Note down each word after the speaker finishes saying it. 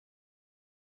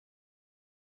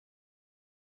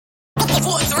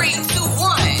4, 3, 2, 1.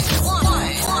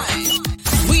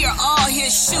 We are all here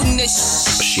shooting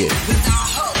this shit with our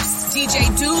hosts,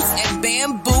 DJ Deuce and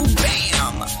Bamboo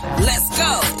Bam. Let's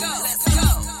go.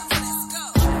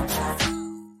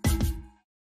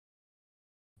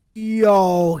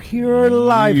 Yo, here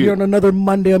live here on another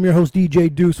Monday. I'm your host,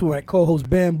 DJ Deuce, with my co-host,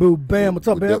 Bamboo Bam. What's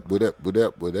up, Bam? What up?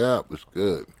 What's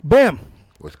good? Bam.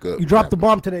 What's good? You dropped the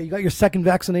bomb today. You got your second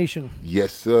vaccination.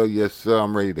 Yes, sir.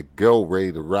 I'm ready to go,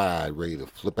 ready to ride, ready to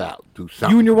flip out, do something.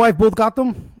 You and your wife both got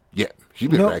them? Yeah. She's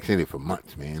been vaccinated for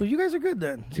months, man. So you guys are good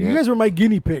then. So you guys are my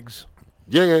guinea pigs.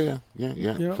 Yeah.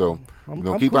 So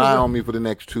keep an eye on me for the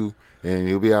next 2, and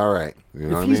you'll be all right. You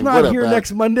know if he's not here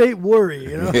next Monday, worry.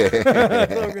 You know?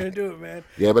 That's how I'm gonna do it, man.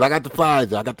 Yeah, but I got the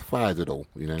Pfizer though.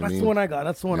 You know what I mean? That's the one I got.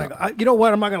 I got. You know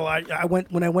what? I'm not gonna lie.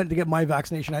 When I went to get my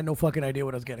vaccination, I had no fucking idea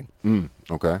what I was getting.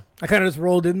 Okay. I kind of just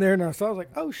rolled in there, and I was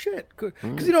like, "Oh shit!" Because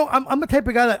I'm the type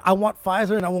of guy that I want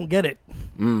Pfizer and I won't get it.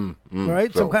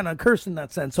 Right? So I'm kind of cursed in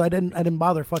that sense. So I didn't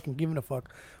bother fucking giving a fuck.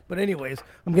 But anyways,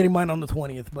 I'm getting mine on the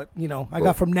 20th. But I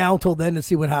got from now till then to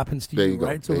see what happens to you,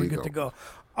 right? So we're good to go.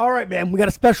 All right, man. We got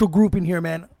a special group in here,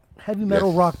 man. Heavy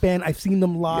metal rock band. I've seen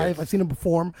them live. I've seen them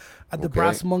perform at the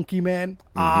Brass Monkey, man.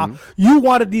 You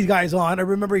wanted these guys on. I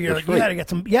remember you're like, you gotta get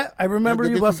some. Yeah, I remember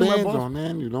you busting my balls on,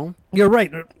 man. You're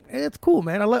right. It's cool,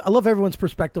 man. I love everyone's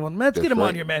perspective on. Let's get them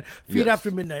on here, man. Feed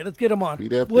After Midnight. Let's get them on.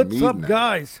 What's up,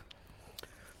 guys?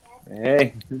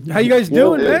 Hey, how you guys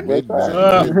doing, man?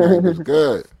 It's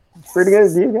good. Pretty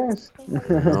good. You guys?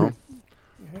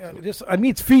 I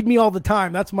mean, it's Feed Me All the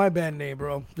Time. That's my band name,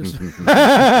 bro.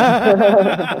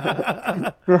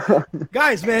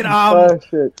 Guys, man.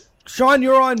 Shit. Sean,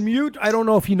 you're on mute. I don't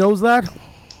know if he knows that.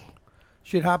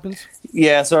 Shit happens.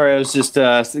 Yeah, sorry. I was just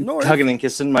hugging and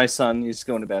kissing my son. He's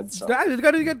going to bed. So. That's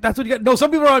what you got. No,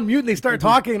 some people are on mute and they start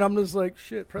talking, and I'm just like,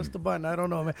 shit, press the button. I don't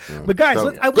know, man. Yeah. But guys,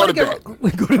 I want to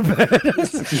go to bed.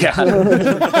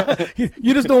 Yeah.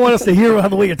 You just don't want us to hear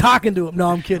the way you're talking to him. No,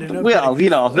 I'm kidding. Okay.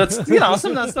 Well, that's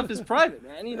some of that stuff is private,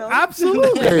 man.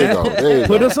 Absolutely. There you go.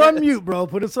 Put us on mute, bro.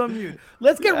 Put us on mute.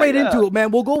 Let's get into it,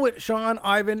 man. We'll go with Sean,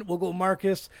 Ivan. We'll go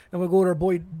Marcus, and we'll go with our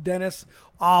boy Dennis.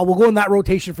 We'll go in that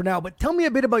rotation for now. But tell me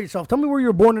a bit about yourself. Tell me where you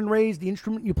were born and raised, the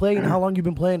instrument you play, and how long you've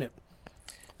been playing it.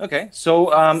 Okay,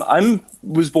 so I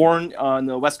was born on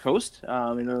the West Coast in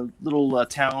a little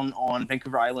town on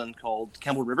Vancouver Island called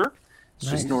Campbell River.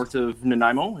 It's just north of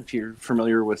Nanaimo, if you're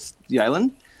familiar with the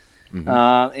island.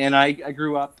 And I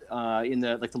grew up in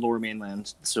the Lower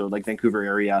Mainland, so like Vancouver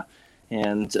area,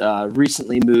 and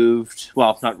recently moved.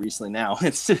 Well, not recently now.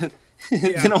 It's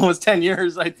been almost 10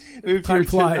 years. I moved here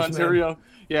to Ontario. Man.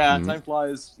 Yeah, time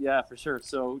flies. Yeah, for sure.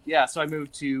 So I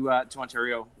moved to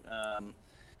Ontario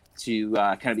to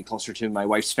kind of be closer to my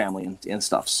wife's family and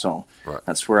stuff. So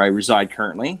that's where I reside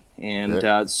currently.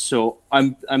 And so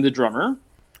I'm the drummer.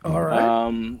 All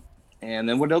right. And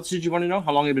then what else did you want to know?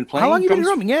 How long have you been playing? How long have you been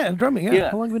drumming? Yeah, drumming.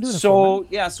 Yeah. How long have you been doing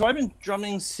it? So I've been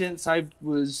drumming since I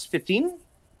was 15.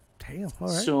 Damn, all right.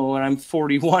 So, and I'm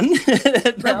 41 now.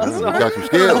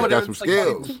 Got some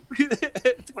skills.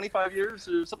 25 years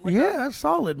or something like that. Yeah, that's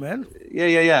solid, man.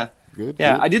 Yeah. Good.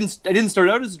 I didn't start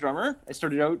out as a drummer. I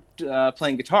started out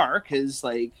playing guitar because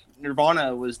like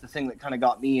Nirvana was the thing that kind of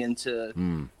got me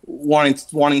into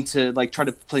wanting to like try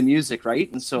to play music,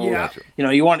 right? And so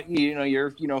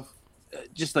you're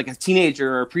just like a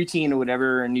teenager or a preteen or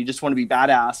whatever, and you just want to be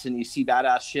badass, and you see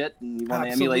badass shit, and you want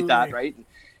to emulate that, right?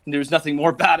 And there's nothing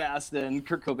more badass than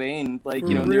Kurt Cobain, like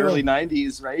in the early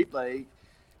 '90s, right? Like,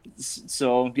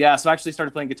 so I actually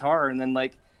started playing guitar, and then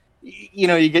like, you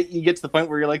get to the point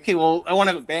where you're like, hey, well, I want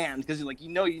to have a band, because you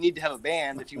need to have a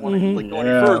band if you want to like go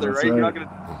any further, right? You're not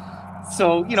gonna.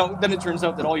 So, then it turns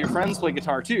out that all your friends play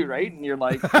guitar too, right? And you're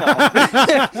like,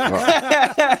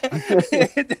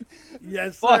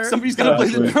 yes, fuck, somebody's got to play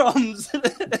the drums.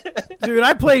 Dude,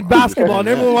 I played basketball and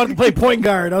everyone wanted to play point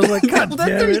guard. I was like, God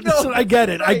damn it. So I get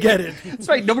it. That's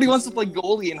right. Nobody wants to play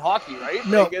goalie in hockey, right?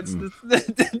 No. Like,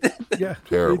 yeah,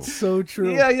 terrible. It's so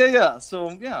true. Yeah. So,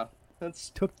 yeah.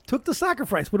 That's took the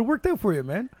sacrifice, but it worked out for you,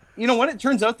 man. You know what? It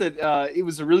turns out that it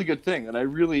was a really good thing, and I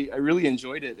really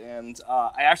enjoyed it. And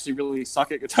I actually really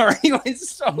suck at guitar, anyways.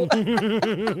 So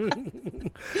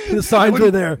the signs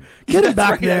are there. Get it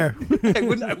back there. I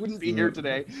wouldn't be here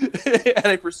today had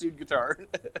I pursued guitar.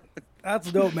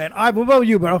 That's dope, man. What about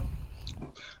you, bro?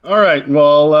 All right.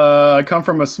 Well, I come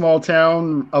from a small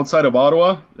town outside of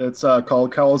Ottawa. It's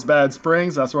called Carlsbad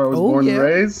Springs. That's where I was born and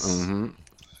raised.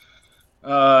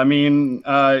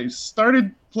 I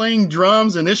started playing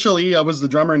drums. Initially, I was the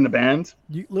drummer in the band.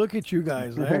 Look at you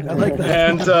guys, right? I like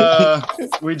that.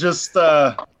 And we just,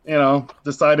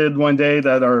 decided one day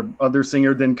that our other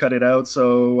singer didn't cut it out.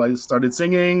 So I started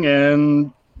singing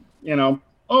and,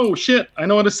 oh, shit, I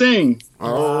know how to sing.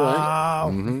 Wow.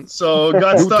 Mm-hmm. So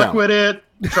got stuck with it.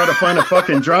 Try to find a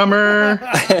fucking drummer.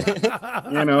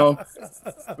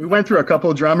 We went through a couple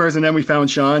of drummers and then we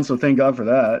found Sean. So thank God for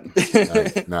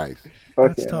that. Nice.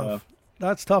 That's tough.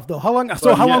 That's tough though. How long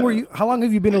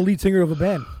have you been a lead singer of a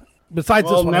band? Besides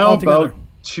this one, now about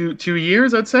 2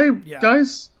 years, I'd say,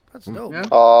 guys. That's dope. Yeah.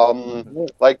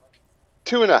 Like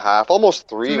 2.5, almost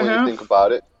 3 when you think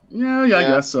about it. Yeah, I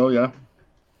guess so. Yeah.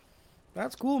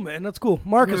 That's cool, man. That's cool.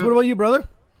 Marcus, what about you, brother?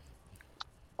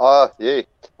 Yeah.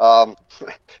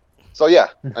 So yeah,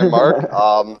 I'm Mark.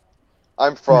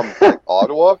 I'm from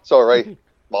Ottawa. So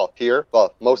here.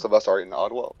 Well, most of us are in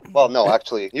Ottawa. Well, no,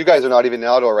 actually, you guys are not even in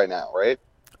Ottawa right now, right?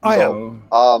 I am.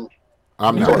 I'm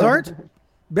you not. guys aren't?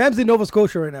 Bam's in Nova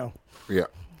Scotia right now. Yeah.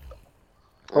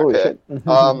 Okay.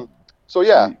 So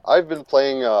yeah, I've been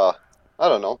playing. I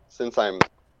don't know, since I'm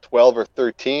 12 or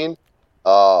 13.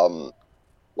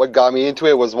 What got me into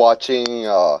it was watching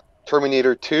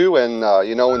Terminator 2, and in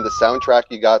the soundtrack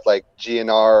you got like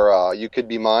GNR, You Could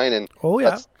Be Mine, and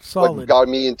that's solid. What got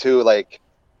me into like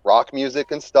rock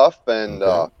music and stuff, and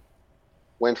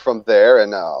went from there.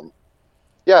 And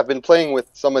I've been playing with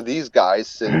some of these guys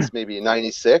since maybe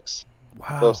 '96.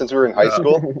 Wow. So since we were in high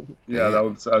school. Yeah, that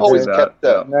was always kept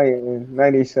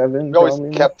 97. We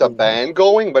always kept a band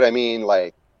going, but I mean,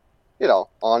 like,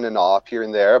 on and off here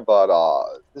and there. But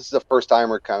this is the first time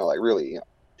we're kind of like really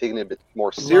taking it a bit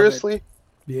more seriously.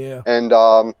 Yeah. And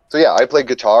I play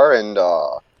guitar and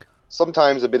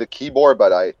sometimes a bit of keyboard,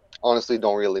 but I honestly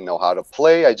don't really know how to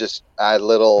play. I just add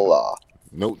little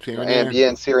notes here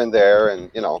ambience here and there,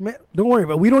 and Man, don't worry,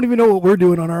 but we don't even know what we're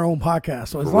doing on our own podcast.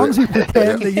 So as long as you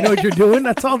pretend that you know what you're doing,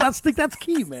 that's all. That's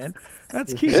key, man.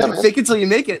 That's key. Yeah, fake it till you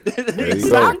make it.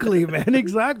 Exactly, man.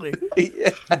 Exactly.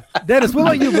 Dennis, what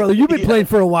about you, brother? You've been playing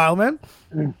for a while, man.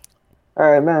 All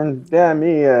right, man. Yeah,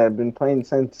 me. I've been playing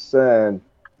since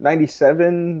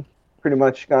 '97. Pretty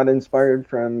much got inspired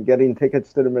from getting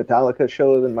tickets to the Metallica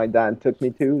show that my dad took me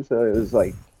to. So it was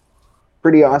like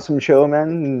pretty awesome show, man,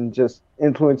 and just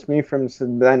influenced me from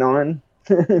then on.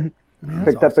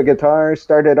 Picked up a guitar,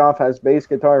 started off as bass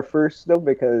guitar first, though,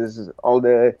 because all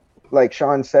the, like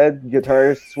Sean said,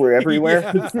 guitarists were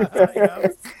everywhere.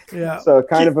 Yeah. So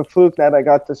kind of a fluke that I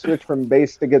got to switch from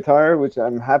bass to guitar, which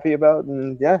I'm happy about,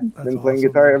 and been playing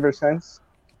guitar ever since.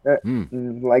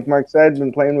 And like Mark said,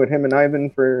 been playing with him and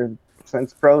Ivan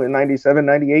since probably '97,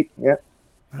 '98. Yeah.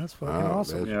 That's fucking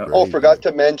awesome. Yeah. Oh, forgot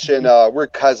to mention, we're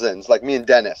cousins. Like me and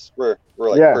Dennis, we're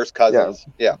like first cousins.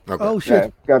 Yeah. Okay. Oh shit! Yeah,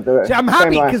 got the See, I'm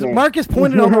happy same last because name. Marcus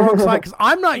pointed on the wrong side because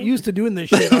I'm not used to doing this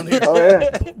shit on here. Oh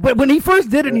yeah. But when he first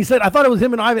did it, and he said, "I thought it was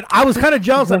him and Ivan," I was kind of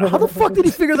jealous. Like, how the fuck did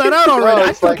he figure that out already?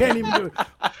 I still can't even do it.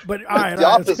 But all right, The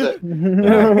opposite.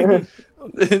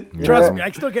 Trust me,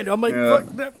 I still can't do it. I'm like, fuck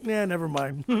that. Yeah, never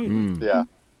mind. Yeah.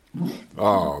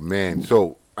 Oh man,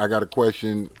 so I got a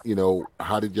question.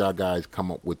 How did y'all guys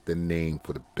come up with the name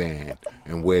for the band,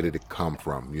 and where did it come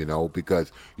from?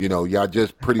 Because y'all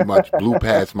just pretty much blew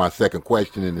past my second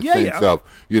question in the sense of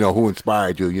who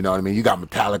inspired you. You know what I mean? You got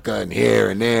Metallica and here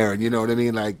and there, and you know what I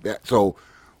mean, like that. So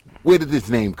where did this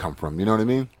name come from? You know what I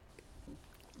mean?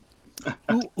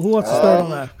 Who wants to start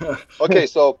on that? Okay,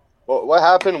 so what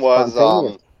happened was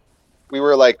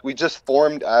we just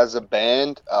formed as a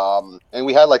band, and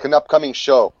we had like an upcoming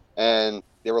show, and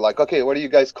they were like, okay, what are you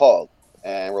guys called?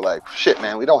 And we're like, shit,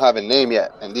 man, we don't have a name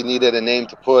yet. And they needed a name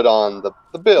to put on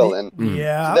the bill. And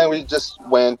so then we just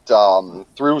went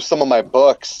through some of my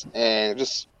books, and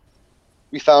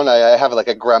we found I have like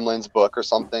a Gremlins book or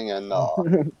something. And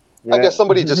I guess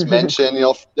somebody just mentioned,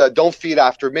 don't feed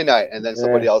after midnight. And then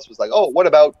somebody else was like, oh, what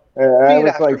about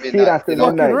feed after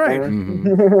midnight?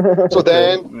 Right. So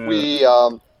then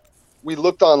we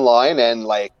looked online, and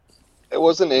like, there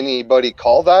wasn't anybody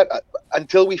called that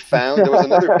until we found there was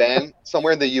another band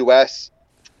somewhere in the U.S.,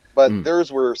 but theirs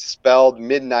were spelled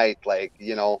midnight, like,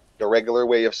 the regular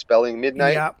way of spelling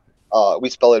midnight. Yeah. We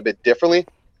spell it a bit differently,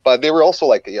 but they were also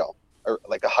like,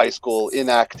 like a high school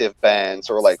inactive band.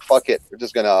 So we're like, fuck it. We're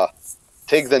just going to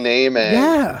take the name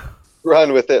and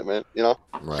run with it, man.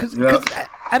 Right. Because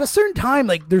at a certain time,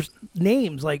 like, there's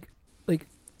names, like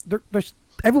there's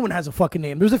everyone has a fucking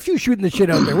name. There's a few shooting the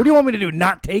shit out there. What do you want me to do?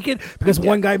 Not take it because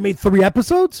one guy made 3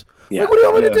 episodes? Yeah. Like, what do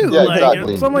you want me to do? Yeah, like,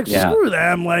 exactly. So I'm like, screw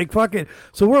them. Like, fuck it.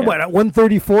 So we're what, at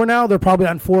 134 now? They're probably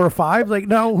on 4 or 5. Like,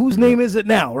 now whose name is it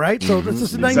now, right? So this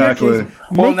is Exactly.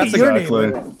 Well, that's your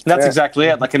exactly name. That's exactly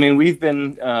it. Like, I mean, we've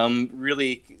been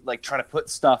really like trying to put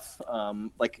stuff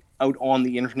like out on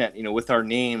the internet, with our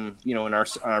name, and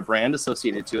our brand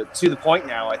associated to it, to the point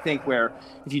now, I think, where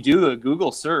if you do a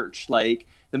Google search, like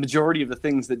the majority of the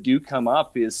things that do come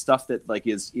up is stuff that like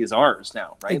is ours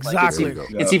now, right? Exactly. Like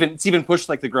it's even pushed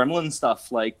like the Gremlin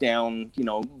stuff like down,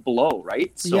 below,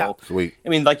 right? So sweet. I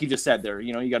mean, like you just said there,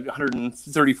 you got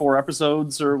 134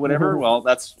 episodes or whatever. Well,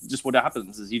 that's just what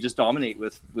happens, is you just dominate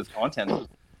with content.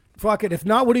 Fuck it. If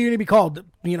not, what are you going to be called?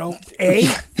 A? You know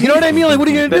what I mean? Like, what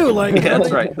are you going to do? Like, yeah,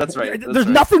 that's right. There's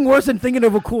nothing worse than thinking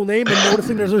of a cool name and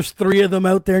noticing there's 3 of them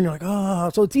out there, and you're like,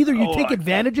 oh. So it's either you take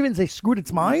advantage of it and say, screw it,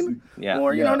 it's mine,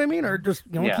 or you know what I mean, or just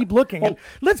keep looking. And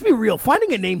let's be real,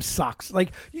 finding a name sucks.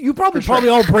 Like, you probably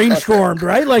all brainstormed,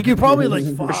 right? Like, you probably like,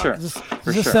 fuck, sure. does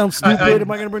this sound stupid?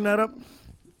 Am I going to bring that up?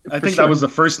 I think that was the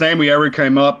first name we ever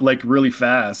came up like really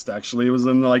fast. Actually, it was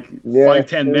in like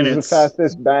 5-10 minutes. Was the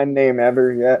fastest band name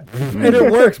ever yet. And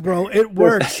it works, bro. It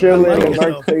works. Chilling in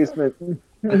our basement.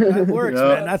 It works,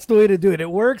 man. That's the way to do it.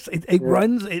 It works. It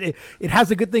runs. It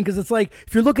has a good thing, because it's like,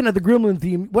 if you're looking at the Gremlin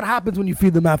theme, what happens when you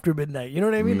feed them after midnight? You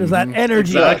know what I mean? There's that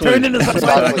energy turned into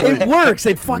something. It works.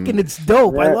 It's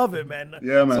dope. I love it, man.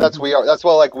 Yeah, man. So that's we are. That's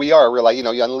what like we are. We're like,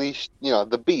 you unleash,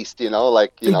 the beast.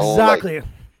 Exactly. Like,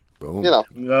 Yep.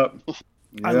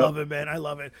 I love it, man. I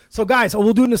love it. So, guys,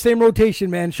 we'll do it in the same rotation,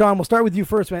 man. Sean, we'll start with you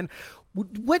first, man.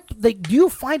 Do you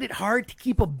find it hard to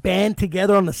keep a band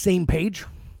together on the same page?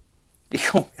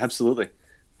 Oh, absolutely.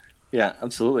 Yeah,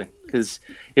 absolutely. Because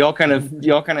you all kind of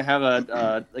have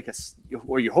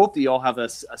or you hope that you all have a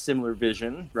similar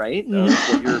vision, right?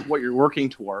 Of what you're working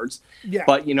towards. Yeah.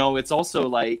 But it's also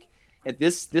like, at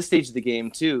this stage of the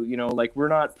game too, like, we're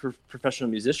not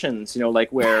professional musicians, like,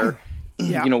 where.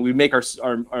 We make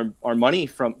our money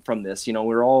from this.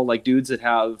 We're all like dudes that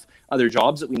have other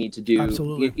jobs that we need to do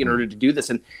in order to do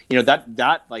this, and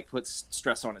that like puts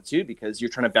stress on it too, because you're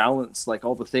trying to balance like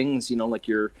all the things, like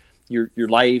your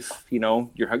life,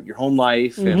 your home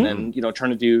life, and then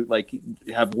trying to do like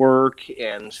have work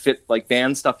and fit like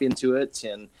band stuff into it,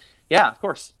 and of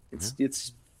course it's.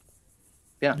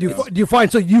 Do you find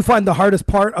the hardest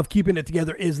part of keeping it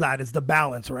together is the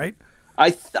balance, right? I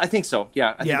think so.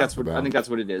 Yeah, I think that's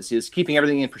what it is keeping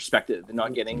everything in perspective and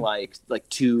not getting like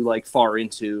too like far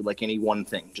into like any one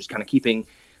thing. Just kind of keeping,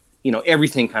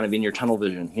 everything kind of in your tunnel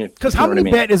vision. Because how many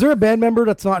is there a band member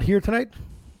that's not here tonight?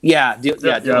 Yeah.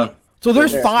 Dylan. So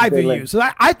there's 5 of you. So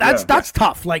that's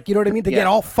tough. Like, you know what I mean? To get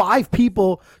all 5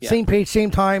 people, same page, same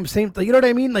time, same, you know what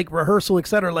I mean? Like rehearsal,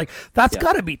 etc. Like, that's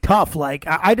gotta be tough. Like,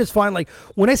 I just find like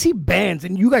when I see bands,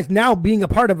 and you guys now being a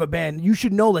part of a band, you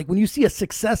should know, like, when you see a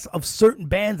success of certain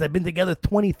bands that have been together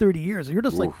 20, 30 years, you're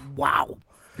just like, wow.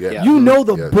 Yeah. You know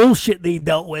the bullshit they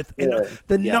dealt with and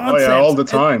the nonsense. Oh, yeah, all the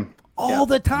time. All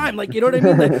the time. Like, you know what I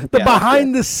mean? Like, the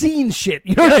behind the scenes shit.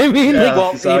 You know what I mean? Yeah,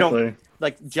 like, exactly.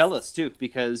 Like jealous too,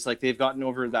 because like they've gotten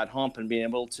over that hump and being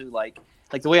able to like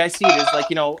the way I see it is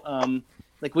like,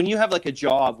 like when you have like a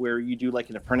job where you do like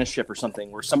an apprenticeship or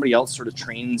something where somebody else sort of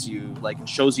trains you like and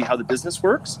shows you how the business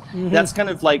works, that's kind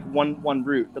of like one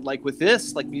route. But like with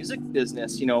this like music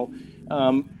business,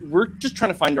 we're just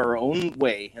trying to find our own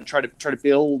way and try to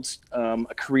build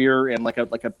a career and like a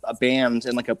band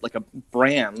and like a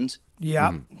brand.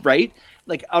 Yeah. Right.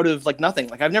 Like out of like nothing.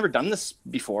 Like I've never done this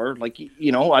before. Like,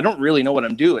 I don't really know what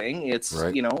I'm doing. It's,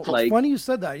 like. It's funny you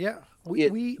said that. Yeah.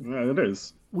 It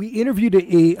is. We interviewed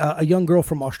a young girl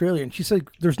from Australia, and she said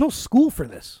there's no school for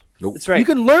this. Nope. That's right. You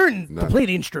can learn to play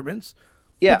the instruments.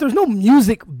 Yeah. But there's no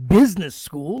music business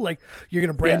school. Like you're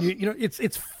going to brand new,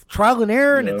 it's trial and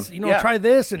error, and it's, try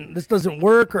this and this doesn't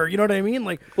work, or, you know what I mean?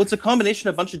 Like, well, it's a combination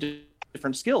of a bunch of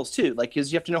different skills too. Like,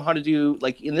 because you have to know how to do,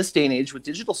 like, in this day and age with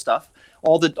digital stuff,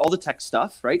 all the tech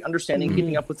stuff, right? Understanding,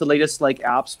 keeping up with the latest like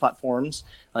apps, platforms,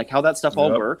 like how that stuff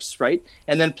all works, right?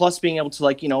 And then plus being able to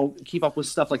like, keep up with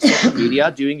stuff like social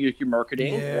media, doing your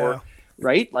marketing, or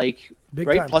right, like big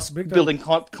right, time. plus building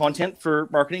content for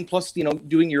marketing, plus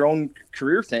doing your own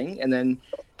career thing, and then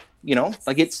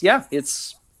like it's tough.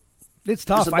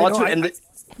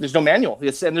 There's no manual.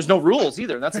 And there's no rules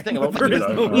either. That's the thing about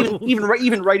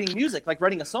even writing music, like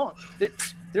writing a song.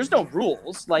 There's no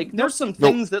rules. Like there's some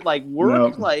things that like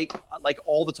work like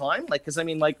all the time. Like, because I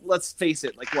mean, like, let's face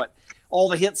it. Like all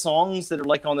the hit songs that are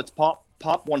like on the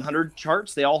pop 100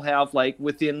 charts, they all have like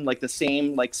within like the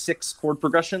same like 6 chord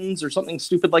progressions or something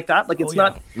stupid like that. Like it's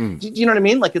not. Do you know what I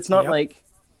mean? Like it's not like.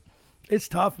 It's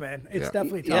tough, man. It's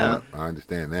definitely tough. I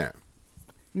understand that.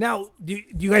 Now, do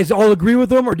you guys all agree with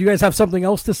them, or do you guys have something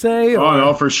else to say? Or? Oh,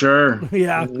 no, for sure.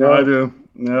 Yeah. No, I do.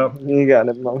 No. You got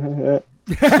it, man.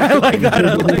 I like that.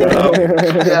 I like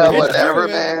that. Yeah, whatever,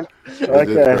 man. It's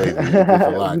crazy. It's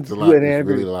a lot. It's Whatever.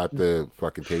 really a lot to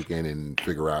fucking take in and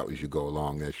figure out as you go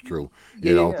along. That's true.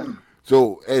 You know.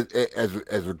 So as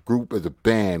a group, as a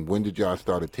band, when did y'all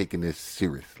started taking this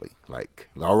seriously? Like,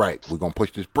 all right, we're gonna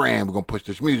push this brand, we're gonna push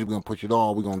this music, we're gonna push it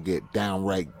all, we're gonna get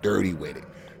downright dirty with it.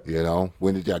 You know,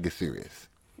 when did y'all get serious?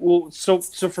 Well, so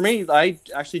for me, I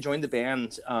actually joined the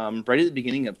band right at the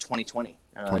beginning of 2020,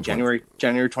 January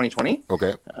 2020.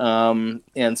 Okay.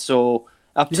 And so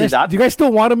up to that, do you guys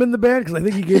still want him in the band? Because I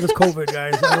think he gave us COVID,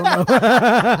 guys.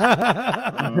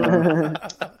 I don't know.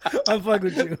 I'm fucking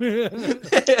with you.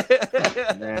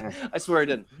 I swear I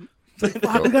didn't.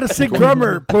 Fuck, we got a sick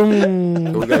drummer.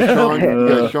 Boom. So we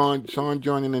got Sean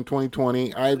joining in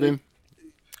 2020. Ivan.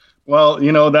 Well,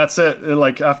 you know, that's it.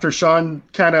 Like after Sean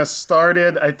kind of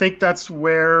started, I think that's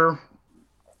where,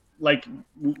 like,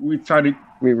 we tried to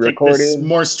recorded this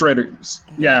more straighter.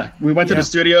 Yeah, we went to the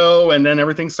studio, and then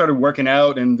everything started working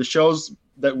out, and the shows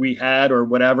that we had or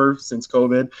whatever since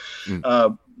COVID,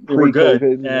 they were good.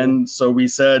 And so we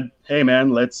said, hey,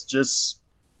 man, let's just,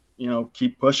 you know,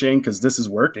 keep pushing because this is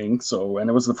working. So, and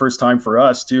it was the first time for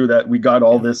us too that we got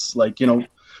all this, like, you know,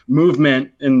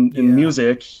 movement in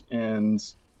music, and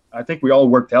I think we all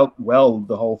worked out well,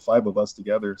 the whole 5 of us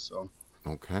together. So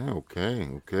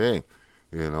okay.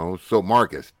 You know, so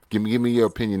Marcus, give me your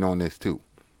opinion on this too.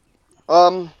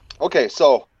 Okay,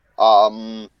 so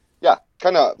yeah,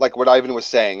 kind of like what Ivan was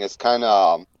saying. It's kind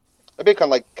of a bit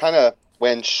kind of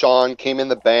when Sean came in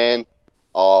the band.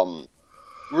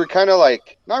 We were kind of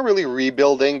like not really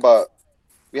rebuilding, but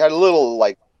we had a little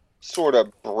like sort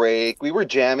of break. We were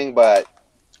jamming, but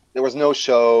there was no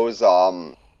shows.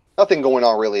 Nothing going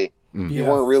on really. We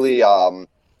weren't really.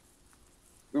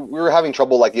 We were having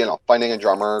trouble, like, you know, finding a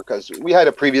drummer because we had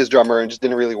a previous drummer and just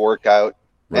didn't really work out.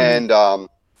 Right. And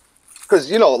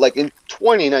because, you know, like in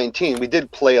 2019, we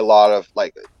did play a lot of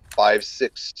like 5,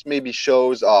 6 maybe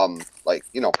shows, like,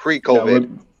 you know,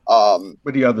 pre-COVID.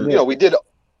 With the other, you know, we did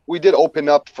open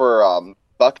up for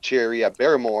Buckcherry at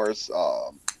Barrymore's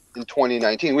in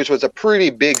 2019, which was a pretty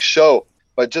big show.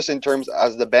 But just in terms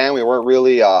as the band, we weren't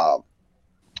really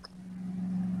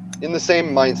in the same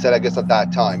mindset, I guess, at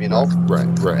that time, you know?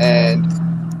 Right.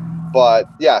 But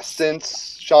yeah,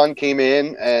 since Sean came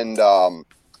in and I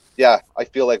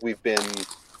feel like we've been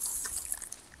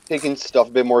taking stuff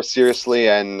a bit more seriously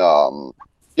and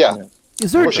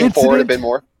is there pushing forward a bit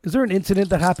more. Is there an incident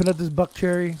that happened at this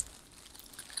Buckcherry? Is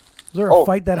there a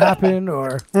fight that happened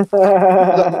or?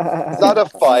 Not a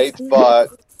fight, but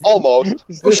almost.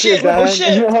 Oh shit!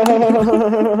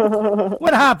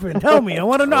 What happened? Tell me. I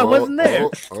want to know. I wasn't there.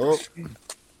 Who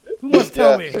must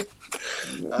tell me?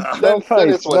 No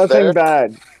fights. Nothing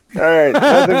bad. All right.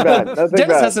 Nothing bad. Nothing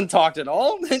Dennis bad. hasn't talked at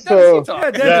all. Dennis, tell us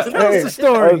the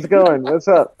story. How's it going? What's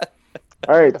up?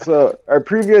 All right. So our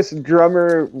previous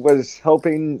drummer was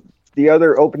helping the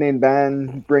other opening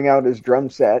band bring out his drum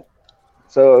set.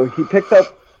 So he picked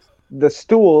up the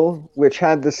stool, which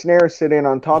had the snare sitting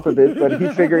on top of it, but he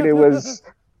figured it was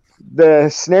the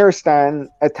snare stand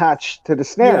attached to the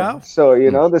snare. Yeah. So,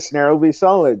 you know, the snare will be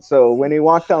solid. So when he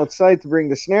walked outside to bring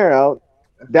the snare out,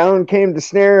 down came the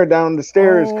snare down the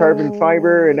stairs, carbon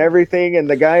fiber and everything. And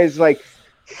the guy's like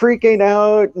freaking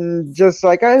out and just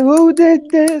like, who did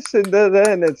this? And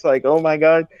then it's like, oh my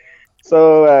God.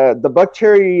 So the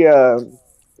Buckcherry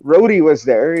roadie was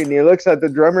there and he looks at the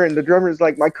drummer and the drummer's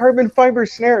like, my carbon fiber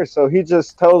snare. So he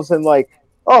just tells him like,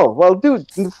 oh, well, dude,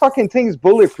 the fucking thing's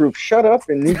bulletproof. Shut up.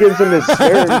 And he gives him his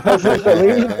snare and tells him to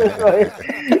leave.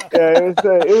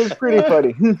 It was pretty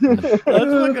funny. That's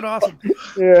fucking awesome.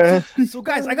 Yeah. So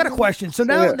guys, I got a question. So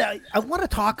now I want to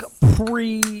talk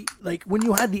like when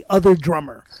you had the other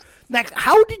drummer. Next,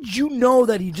 how did you know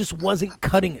that he just wasn't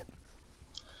cutting it?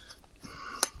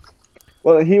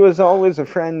 Well, he was always a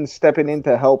friend stepping in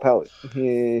to help out.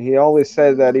 He always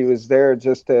said that he was there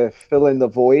just to fill in the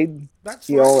void.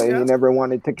 He never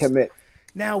wanted to commit.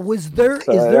 Now, was there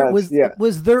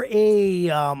a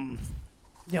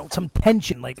some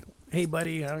tension, like, hey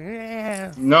buddy,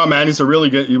 No, man, he was a really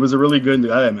good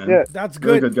guy, man. Yeah, that's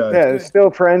good. Really good guy. Yeah, still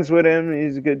friends with him.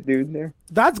 He's a good dude there.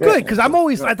 That's good because I'm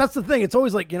always that's the thing. It's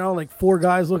always like, you know, like 4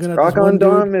 guys looking at Rock this on, one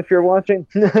Dom, dude. if you're watching.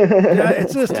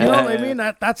 It's just, you know what I mean?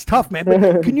 That's tough, man.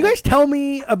 But can you guys tell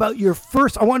me about your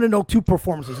first? I want to know 2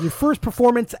 performances. Your first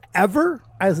performance ever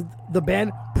as the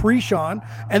band pre-Sean,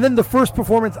 and then the first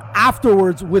performance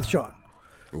afterwards with Sean.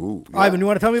 Ooh, yeah. Ivan, you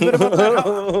want to tell me a bit about that?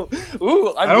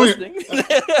 Ooh, I'm listening.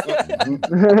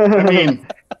 I mean,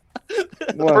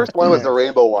 the first one was the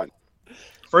rainbow one.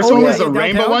 First one was the Downtown,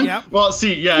 rainbow one. yeah. Well,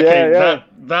 see, Yeah, okay, yeah.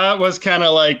 that was kind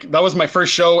of like that was my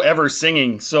first show ever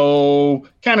singing, so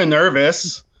kind of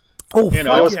nervous. Oh, You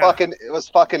know, It was yeah. fucking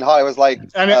hot. It was like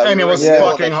And it we were was in the middle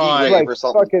of fucking a heat hot. wave Like or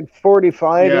something. fucking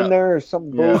 45 Yeah. in there or some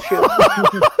Yeah. bullshit.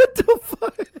 What the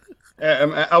fuck?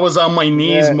 I was on my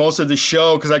knees Yeah. most of the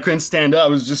show because I couldn't stand up.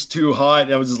 It was just too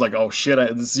hot. I was just like, oh shit!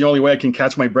 This is the only way I can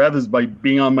catch my breath is by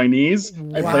being on my knees.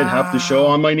 I played half the show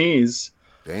on my knees.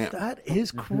 Damn. That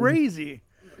is crazy.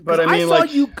 But I mean,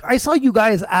 I saw you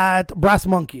guys at Brass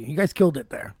Monkey. You guys killed it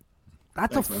there.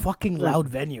 That's a fucking loud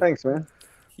venue. Thanks, man.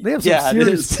 They have some Yeah, it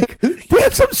serious. They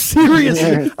have some serious.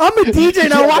 I'm a DJ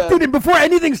and I walked in and before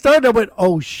anything started, I went,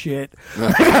 "Oh shit!"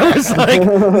 I was like,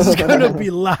 "This is gonna be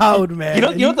loud, man." You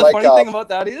know what the Like, funny thing about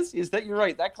that is that you're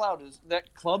right. That club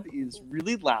is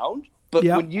really loud, but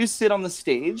Yeah. when you sit on the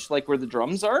stage, like where the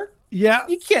drums are, Yeah.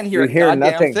 you can't hear You a hear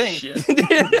goddamn nothing. thing.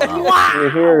 You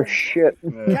hear shit.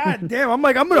 God damn! I'm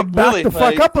like, I'm gonna back Really, the fuck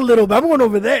like- up a little bit. I'm going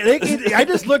over there. I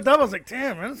just looked up. I was like,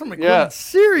 "Damn, man, there's some equipment Yeah.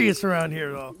 serious around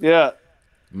here, though." Yeah.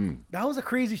 That was a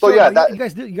crazy So, show. yeah, though.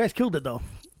 that- you guys killed it though.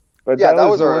 But Yeah, that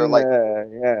was the our, one, like,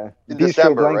 yeah. in Bistro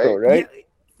December, Blanco, right?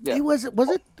 Yeah. It was. Was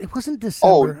it? It wasn't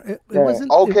December. It yeah. wasn't.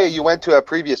 Okay, you went to a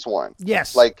previous one.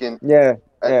 Yes. Like in Yeah,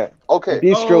 yeah. okay.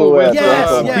 Bistro with, Yes,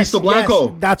 Blanco. yes, Bistro Blanco.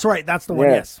 yes. That's right. That's the one.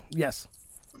 Yeah. Yes.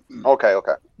 Okay.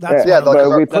 That's Yeah, one of them.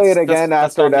 But we That's- played again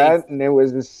that's after not me. that, and it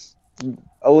was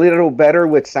a little better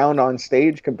with sound on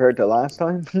stage compared to last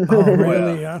time. Oh,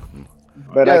 really? Yeah.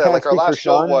 But Yeah, I can't like our speak for last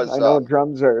show Sean. was, I know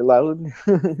drums are loud.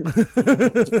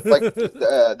 Like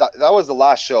that was the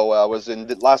last show. Was in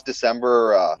last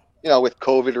December. With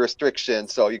COVID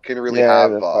restrictions, so you couldn't really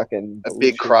have the fucking a big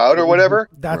bullshit. crowd or whatever.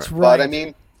 That's right. But I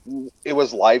mean, it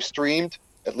was live streamed.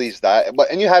 At least that.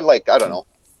 And you had like I don't know,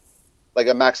 like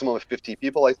a maximum of 50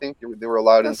 people. I think they were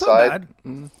allowed That's inside.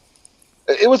 not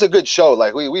bad. It was a good show.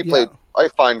 Like we played. I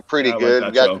find pretty I like good. that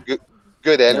We got show.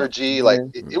 good energy. Like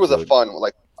it was a Good. fun,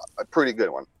 like a pretty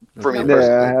good one for me Yeah, I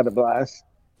personally. had a blast.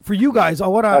 For you guys, I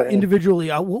want to yeah. individually.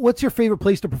 What's your favorite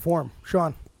place to perform,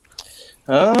 Sean?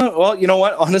 Well, you know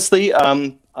what? Honestly,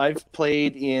 I've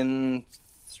played in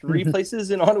 3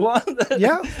 places in Ottawa.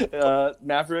 Yeah.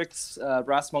 Mavericks,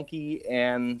 Brass Monkey,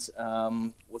 and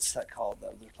what's that called? The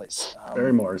other place.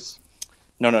 Barrymore's.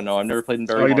 No. I've never played in Oh,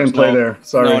 Barrymore's. you didn't play there.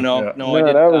 Sorry. No, Yeah. I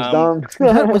didn't. that was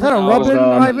dumb. Was that a No, rubbin,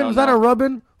 no, Ivan? no, Was that a no.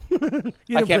 rubbin? You I didn't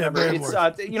can't play at remember. It's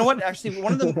Barrymore's. you know what? Actually,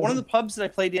 one of the pubs that I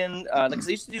played in, because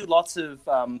I used to do lots of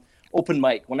open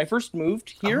mic when I first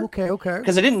moved here. Okay.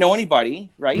 Because I didn't know anybody,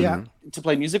 right? Yeah. To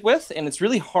play music with, and it's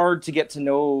really hard to get to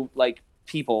know like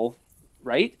people,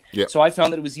 right? Yeah. So I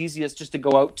found that it was easiest just to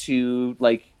go out to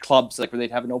like clubs, like where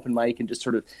they'd have an open mic and just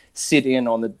sort of sit in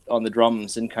on the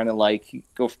drums and kind of like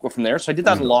go from there. So I did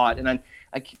that a lot, and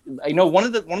I know one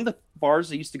of the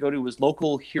bars I used to go to was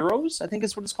Local Heroes, I think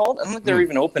is what it's called. I don't think they're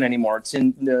even open anymore. It's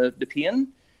in the Nepean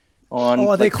on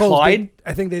Oh, they like, closed. Clyde.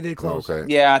 I think they did close.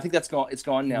 Okay. Yeah, I think that's gone. It's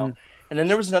gone now. And then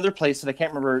there was another place that I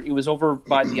can't remember. It was over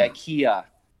by the IKEA.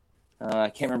 I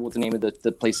can't remember what the name of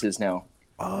the place is now.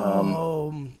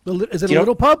 Is it a you know-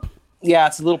 little pub? Yeah,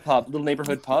 it's a little pub, little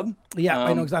neighborhood pub. Yeah, I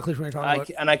know Um, exactly what you're talking about.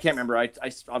 And I can't remember. I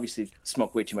obviously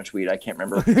smoke way too much weed. I can't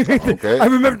remember. Okay. I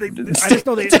remember. I just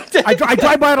know they. I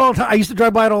drive by it all the time. I used to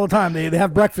drive by it all the time. They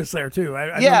have breakfast there too.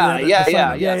 I Yeah. remember the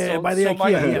sign. Yeah. By the IKEA.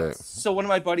 my- So one of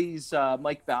my buddies,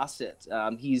 Mike Bassett,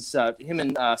 he's him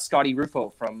and Scotty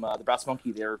Rufo from the Brass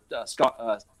Monkey. They're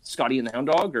Scotty and the Hound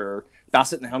Dog, or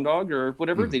Bassett and the Hound Dog, or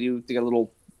whatever. They got a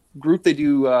little group. They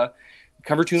do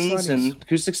cover tunes Sonny's. and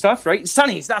acoustic stuff, right?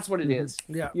 Sonny's, that's what it is.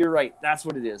 Yeah. You're right. That's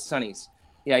what it is. Sonny's.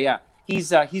 Yeah. He's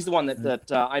the one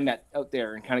that I met out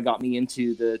there and kind of got me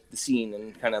into the scene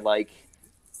and kind of like.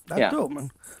 That's dope, man.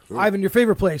 Ivan, your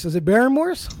favorite place is it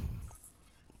Barrymore's?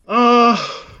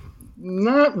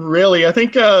 Not really. I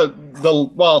think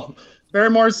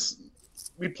Barrymore's.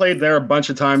 We played there a bunch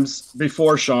of times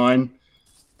before Sean.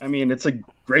 I mean, it's a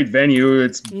great venue.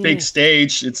 It's big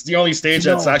stage. It's the only stage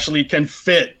that's actually can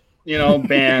fit,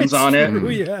 bands on it. Ooh,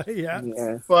 yeah.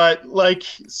 Yeah. But like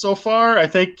so far, I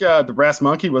think the Brass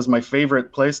Monkey was my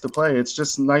favorite place to play. It's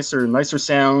just nicer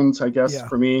sound, I guess, Yeah.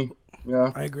 for me.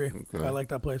 Yeah. I agree. I like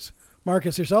that place.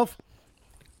 Marcus, yourself?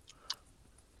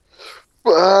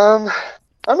 I'm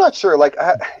not sure. Like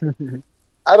I don't know.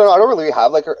 I don't really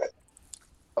have like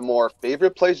a more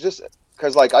favorite place, just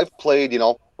because like I've played,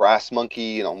 Brass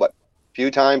Monkey, a few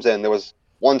times, and there was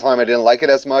one time I didn't like it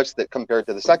as much that compared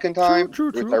to the second time.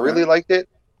 True, I really liked it,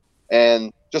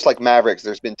 and just like Mavericks,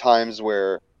 there's been times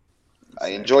where I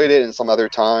enjoyed it, and some other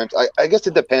times I guess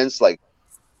it depends, like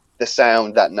the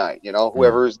sound that night.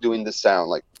 Whoever's doing the sound,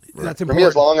 like That's for important. me,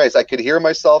 as long as I could hear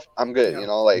myself, I'm good. Yeah.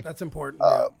 Like That's important.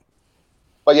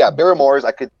 But yeah, Barrymore's,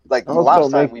 I could, like, the Also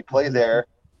last time make- we played there,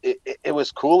 it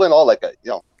was cool and all, like,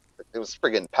 it was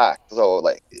friggin' packed. So,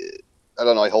 like, I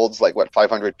don't know, it holds, like, what,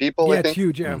 500 people, Yeah, I it's think?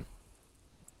 huge, yeah.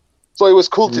 So it was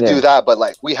cool to Yeah. do that, but,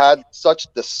 like, we had such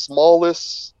the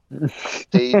smallest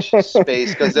stage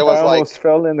space, because there was, I like, almost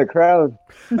fell in the crowd.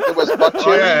 it was Buck Oh,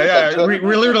 Cherry. yeah.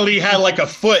 We literally had like a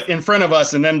foot in front of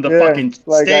us, and then the Yeah, fucking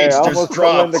like I stage just almost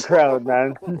fell in the dropped. crowd,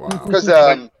 man. Wow. Because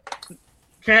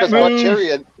Can't Buck move.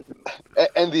 Cherry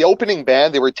and the opening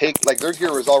band, they were like, their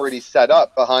gear was already set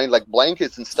up behind, like,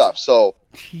 blankets and stuff. So,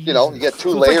 you know, you get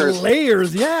two So it's like layers.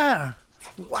 layers, yeah.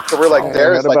 Wow. So we're like, Yeah,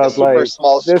 there's what like a about, super like,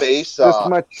 small This space.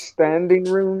 much standing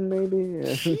room, maybe.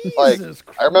 Yeah. Like, Jesus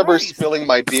I remember Christ. spilling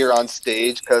my beer on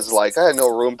stage because, like, I had no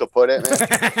room to put it,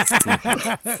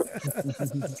 man.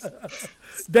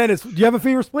 Dennis, do you have a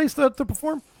favorite place to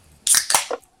perform?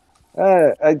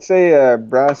 I'd say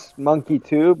Brass Monkey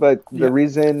too, but Yeah. the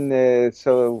reason,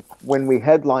 so when we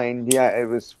headlined, yeah, it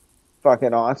was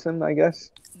fucking awesome, I guess,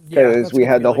 because that's we a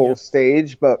good had the feeling, whole yeah.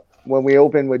 stage. But when we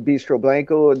opened with Bistro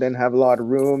Blanco, it didn't have a lot of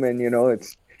room, and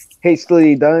it's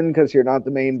hastily done because you're not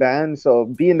the main band. So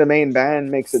being the main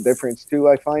band makes a difference too,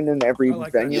 I find, in every I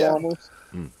like that, venue yeah. almost.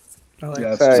 I like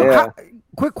Yeah, it. that's So yeah.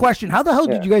 quick question: how the hell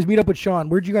did Yeah. you guys meet up with Sean?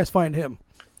 Where'd you guys find him?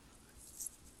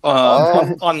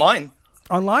 Online.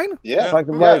 Online? Yeah.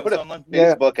 Talking Yeah, about- put a online.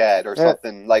 Yeah. Facebook ad or Yeah.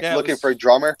 something, like Yeah, it looking was- for a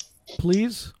drummer.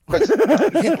 Please. Because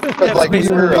like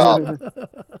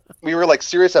we were like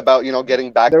serious about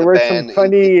getting back There the were band some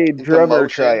funny into drummer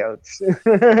motion. tryouts.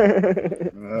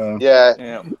 Yeah,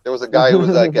 Yeah. there was a guy who was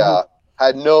like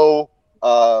had no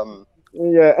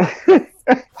Yeah.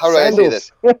 how do I say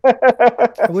this?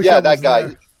 I wish I Yeah, was that guy.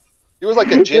 there. He was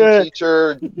like a gym Yeah.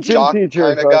 teacher, Gym jock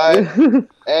teacher, kind of guy, fuck.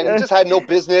 and he just had no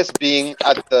business being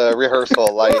at the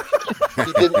rehearsal. Like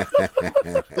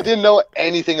he didn't know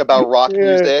anything about rock Yeah.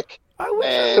 music. I wish I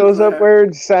And Shows up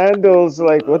wearing sandals,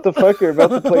 like, what the fuck? You're about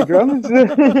to play drums?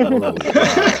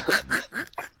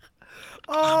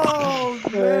 Oh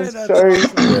man, that's Sorry.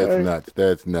 awesome. That's nuts.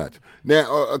 That's nuts.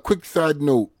 Now, a quick side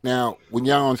note. Now, when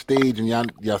y'all on stage and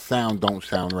y'all sound don't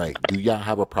sound right, do y'all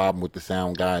have a problem with the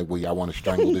sound guy where y'all want to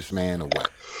strangle this man or what?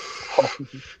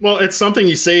 Well, it's something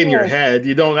you say in your head.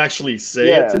 You don't actually say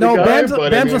Yeah. it to No, the guy. Ben's,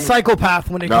 but Ben's I a mean, psychopath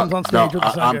when he comes on stage with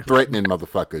the sound I'm guy. threatening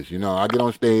motherfuckers. I get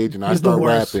on stage and I He's the start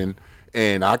worst. rapping,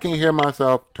 and I can't hear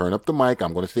myself. Turn up the mic.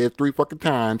 I'm gonna say it 3 fucking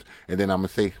times, and then I'm gonna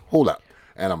say, "Hold up."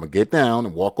 And I'm going to get down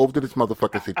and walk over to this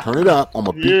motherfucker and say, turn it up. I'm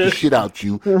going to beat the shit out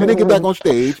you. And then get back on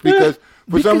stage because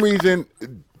for some reason,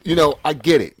 I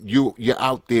get it. You're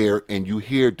out there and you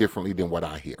hear differently than what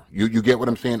I hear. You get what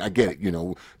I'm saying? I get it.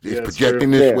 It's it's projecting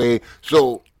true. this Yeah. way.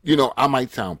 So, I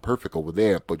might sound perfect over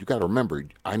there, but you got to remember,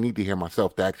 I need to hear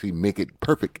myself to actually make it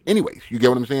perfect anyways. You get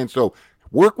what I'm saying? So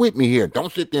work with me here.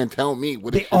 Don't sit there and tell me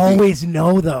what it They should be. always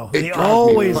know, though. It They drives me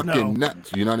always fucking know.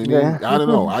 nuts. You know what I mean? Yeah. I don't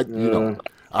know.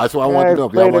 That's why I Yeah, wanted to I've know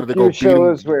if y'all played wanted a to go few beat him.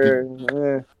 shows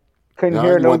where couldn't No,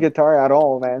 hear you no want- guitar at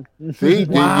all, man. See, you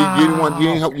didn't want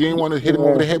Wow. you ain't want to hit him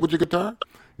over the head with your guitar.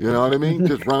 You know what I mean?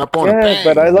 Just run up on him. Yeah, Bang,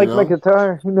 but I like you my know?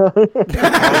 guitar.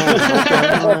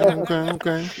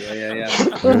 Okay. Yeah.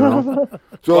 You know?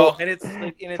 So Well, and it's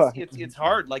like, and Fuck. it's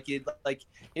hard. Like it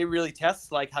really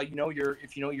tests like how if you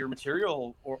know your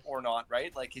material or not,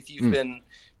 right? Like if you've been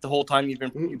the whole time you've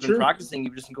been Sure. practicing,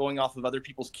 you've just been going off of other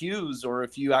people's cues, or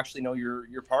if you actually know your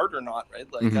part or not, right?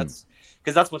 Like that's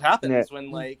because that's what happens Yeah.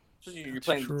 when like especially you're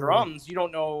playing the true. drums, you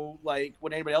don't know like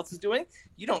what anybody else is doing.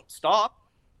 You don't stop.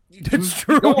 It's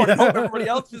true. You don't want to know. yeah. Everybody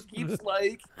else just keeps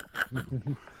like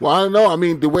well, I don't know. I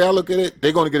mean, the way I look at it,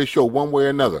 they're going to get a show one way or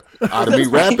another. Either me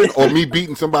rapping or me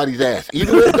beating somebody's ass.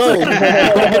 Either way it goes,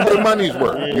 they're going to get their money's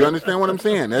worth. You understand what I'm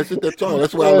saying? That's it. That's all.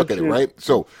 That's the way I look at it, right?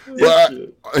 So, but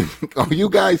are you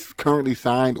guys currently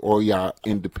signed, or y'all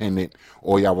independent,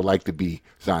 or y'all would like to be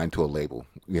signed to a label?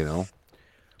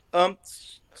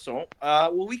 So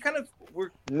well we we're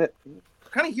N-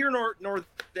 kind of here nor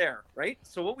there, right?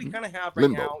 So what we kind of have right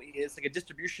Limbo. now is like a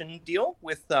distribution deal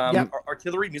with Yeah.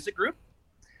 Artillery Music Group.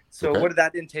 So Okay. what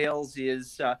that entails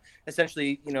is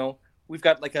essentially, we've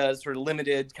got like a sort of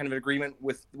limited kind of agreement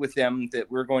with them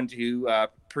that we're going to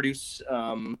produce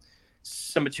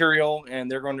some material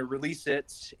and they're going to release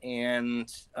it,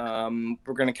 and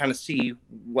we're going to kind of see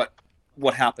what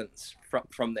happens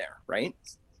from there, right?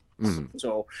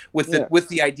 So with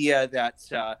the idea that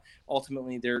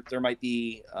ultimately there might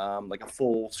be like a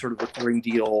full sort of recording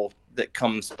deal that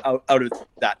comes out of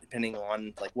that, depending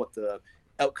on like what the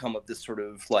outcome of this sort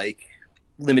of like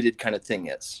limited kind of thing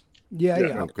is. Yeah.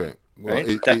 Okay. Well, Right?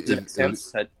 it- That it- makes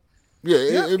sense.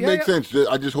 it makes sense.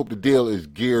 I just hope the deal is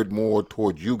geared more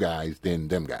towards you guys than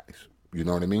them guys. You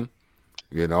know what I mean?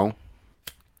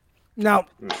 Now,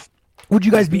 Would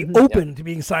you guys be open to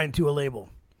being signed to a label?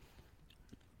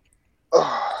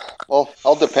 Well,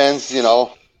 all depends, you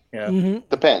know. Yeah.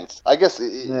 Depends. I guess.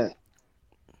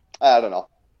 I don't know.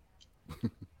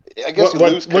 I guess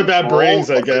what that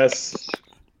brings, I guess.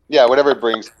 Yeah, whatever it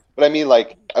brings. But I mean,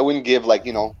 like, I wouldn't give, like,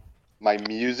 you know, my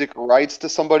music rights to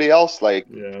somebody else. Like,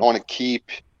 I want to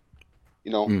keep,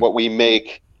 you know, what we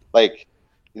make. Like,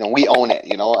 you know, we own it.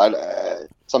 You know,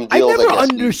 some deals. I never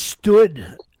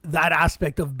understood that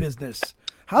aspect of business.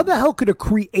 How the hell could a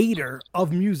creator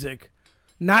of music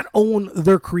not own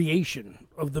their creation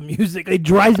of the music? It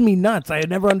drives me nuts. I had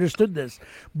never understood this,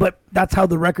 but that's how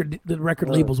the record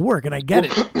labels work, and I get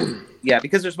it. Yeah,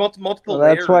 because there's multiple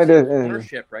layers of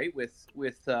ownership, right? With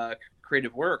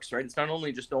Creative Works, right? It's not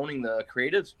only just owning the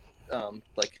creative,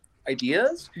 like,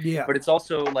 ideas, but it's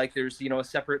also like there's, you know, a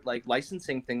separate like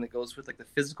licensing thing that goes with like the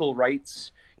physical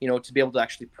rights, you know, to be able to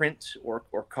actually print or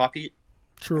copy.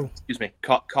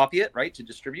 Copy it, right, to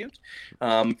distribute,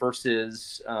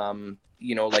 versus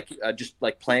you know, like just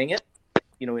like playing it,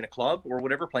 you know, in a club or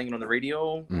whatever, playing it on the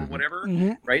radio or whatever,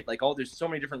 right? Like there's so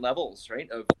many different levels, right,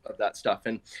 of that stuff.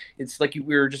 And it's like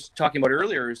we were just talking about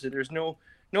earlier, is that there's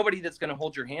nobody that's going to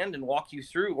hold your hand and walk you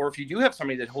through, or if you do have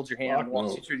somebody that holds your hand and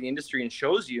walks you through the industry and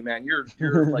shows you, man, you're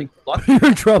like lucky. You're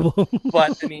in trouble.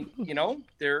 But I mean, you know,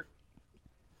 there's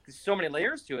so many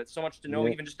layers to it, so much to know,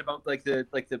 even just about like the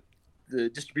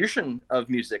distribution of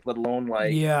music, let alone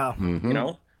like, you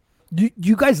know. Do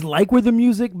you guys like where the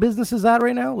music business is at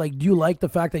right now? Like, do you like the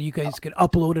fact that you guys can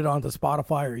upload it onto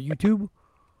Spotify or YouTube?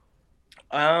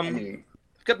 I've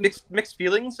got mixed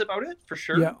feelings about it, for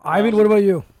sure. Yeah, Ivan, what about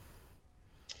you?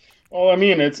 Oh, I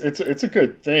mean, it's a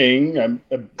good thing.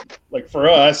 Like, for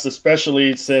us,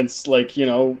 especially since, like, you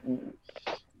know,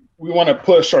 we want to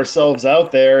push ourselves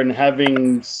out there, and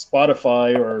having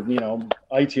Spotify or, you know,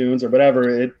 iTunes or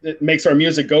whatever, it makes our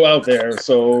music go out there.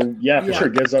 So for sure,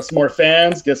 gives us more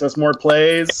fans, gives us more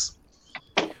plays.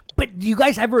 But do you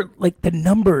guys ever, like, the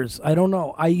numbers? I don't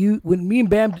know. When me and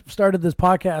Bam started this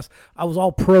podcast, I was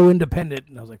all pro-independent.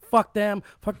 And I was like, fuck them.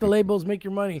 Fuck the labels. Make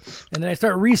your money. And then I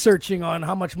started researching on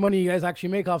how much money you guys actually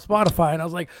make off Spotify. And I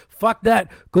was like, fuck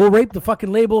that. Go rape the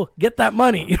fucking label. Get that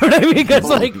money. You know what I mean? Because,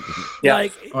 like,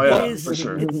 for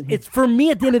sure. It's for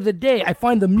me, at the end of the day, I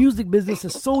find the music business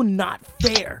is so not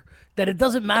fair that it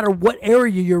doesn't matter what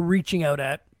area you're reaching out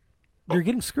at. You're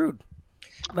getting screwed.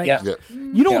 Like,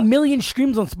 you know, a million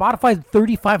streams on Spotify is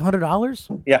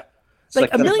 $3,500. Yeah,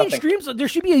 like a million streams. There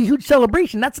should be a huge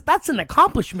celebration. That's an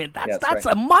accomplishment. That's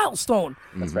a milestone.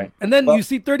 That's right. And then you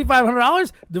see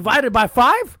 $3,500 divided by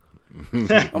 5.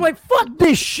 I'm like, fuck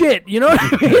this shit. You know what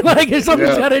I mean? Like,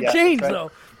 something's got to change,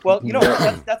 though. Well, you know,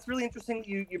 that's really interesting.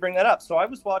 You bring that up. So I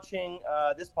was watching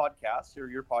this podcast, or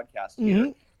your podcast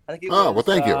here. I think it was, well,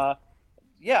 thank you.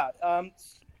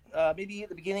 Maybe at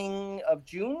the beginning of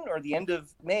June or the end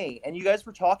of May, and you guys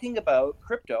were talking about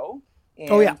crypto and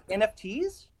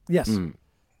NFTs. Yes.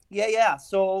 Yeah.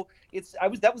 So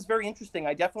that was very interesting.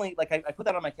 I definitely I put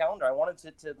that on my calendar. I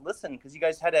wanted to listen, because you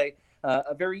guys had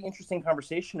a very interesting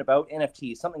conversation about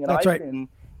NFTs, something that I've been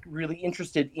really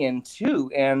interested in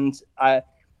too. And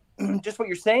just what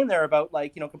you're saying there about,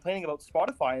 like, you know, complaining about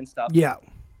Spotify and stuff. Yeah.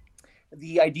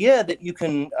 The idea that you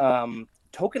can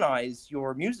tokenize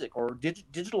your music or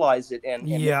digitalize it and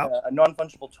a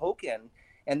non-fungible token,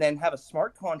 and then have a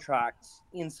smart contract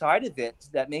inside of it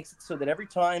that makes it so that every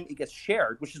time it gets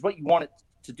shared, which is what you want it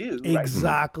to do,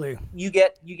 exactly, right? you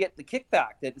get the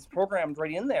kickback that is programmed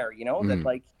right in there, you know, that,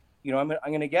 like, you know, I'm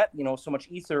going to get, you know, so much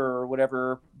ether or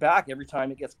whatever back every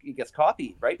time it gets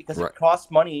copied, right? Because it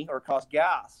costs money or costs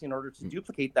gas in order to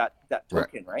duplicate that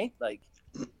token, right? Like.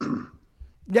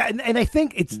 Yeah, and I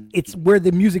think it's where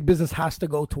the music business has to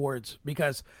go towards,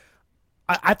 because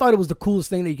I thought it was the coolest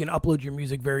thing that you can upload your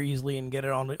music very easily and get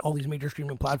it on all these major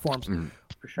streaming platforms.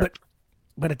 For sure.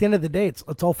 But at the end of the day,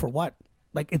 it's all for what?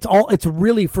 Like, it's all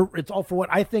for what?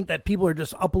 I think that people are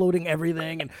just uploading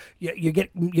everything, and you're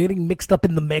getting mixed up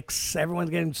in the mix.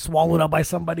 Everyone's getting swallowed up by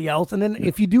somebody else. And then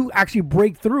if you do actually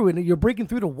break through, and you're breaking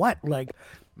through to what? Like,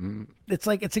 it's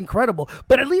like, it's incredible.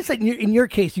 But at least in your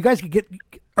case, you guys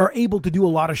are able to do a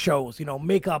lot of shows, you know,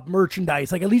 makeup,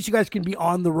 merchandise. Like, at least you guys can be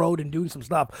on the road and doing some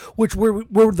stuff, which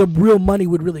where the real money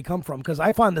would really come from. Because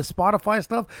I find the Spotify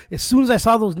stuff, as soon as I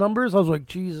saw those numbers, I was like,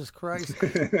 Jesus Christ.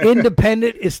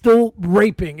 Independent is still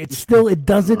raping. It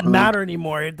doesn't matter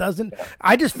anymore. It doesn't.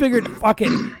 I just figured, fuck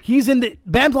it.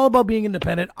 Bam's all about being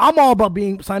independent. I'm all about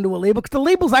being signed to a label, because the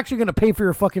label's actually going to pay for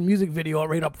your fucking music video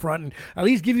right up front, and at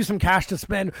least give you some cash to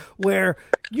spend. Where,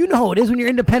 you know, it is when you're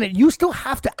independent, you still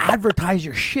have to advertise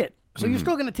your shit. So you're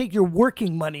still going to take your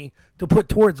working money to put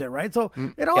towards it, right? So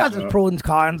it all has its pros and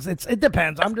cons. It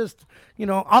depends. I'm just,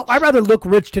 I'd rather look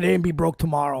rich today and be broke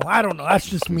tomorrow. I don't know. That's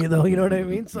just me, though. You know what I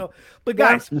mean? So, but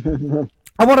guys,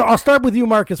 I'll start with you,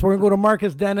 Marcus. We're going to go to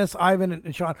Marcus, Dennis, Ivan,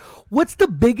 and Sean. What's the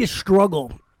biggest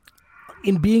struggle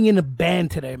in being in a band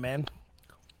today, man?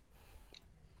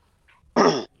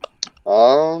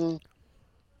 Well,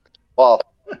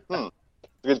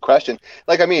 good question.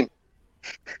 Like, I mean,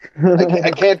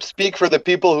 I can't speak for the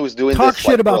people who's doing Talk this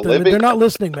shit about for a them. living. They're not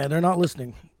listening, man. They're not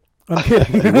listening. I'm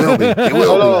kidding. They will be. They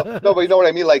will be. No, but you know what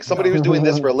I mean? Like, somebody who's doing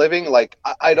this for a living, like,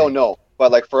 I don't know.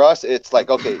 But, like, for us, it's like,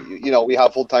 okay, we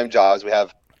have full-time jobs. We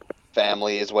have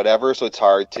families, whatever. So it's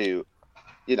hard to,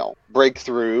 break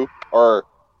through or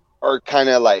kind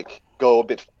of, like, go a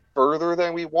bit further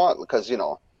than we want because,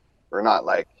 we're not,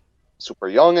 like, super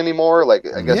young anymore. Like,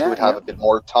 I guess we would have a bit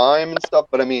more time and stuff.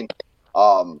 But, I mean,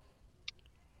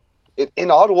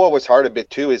 in Ottawa, what's hard a bit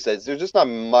too is that there's just not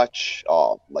much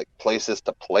like places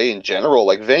to play in general.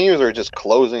 Like venues are just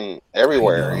closing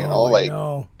everywhere. I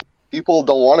know. People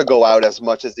don't want to go out as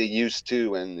much as they used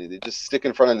to, and they just stick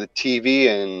in front of the TV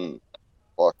and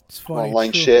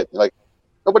online shit. Like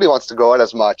nobody wants to go out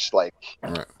as much. Like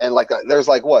and like there's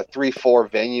like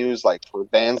 3-4 venues like for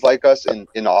bands like us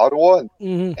in Ottawa,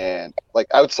 and like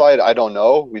outside I don't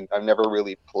know. I've never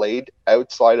really played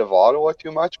outside of Ottawa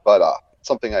too much, but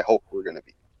something I hope we're going to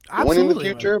be doing in the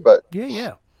future, man. But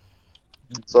yeah.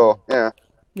 So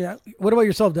yeah. What about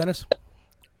yourself, Dennis?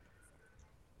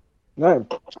 No,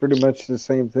 pretty much the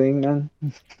same thing, man.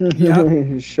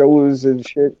 Yeah. Shows and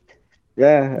shit.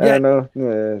 Yeah, I don't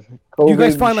know. Do you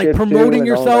guys find like promoting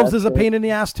yourselves is a pain in the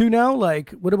ass too now?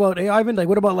 Like, what about Ivan? Like,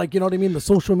 what about like, you know what I mean? The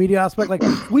social media aspect. Like,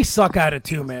 we suck at it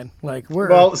too, man. Like,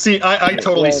 well, see, I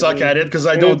totally suck at it because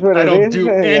I don't do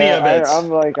any of it. I'm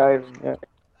like,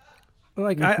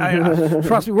 Like I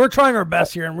trust me, we're trying our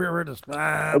best here, and we're just do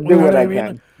what I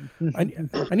mean.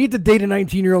 I need to date a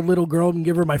 19-year-old little girl and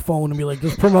give her my phone and be like,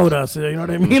 just promote us. You know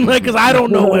what I mean? Like, because I don't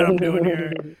know what I'm doing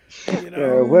here.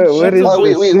 What is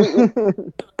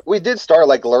we did start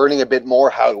like learning a bit more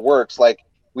how it works. Like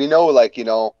we know, like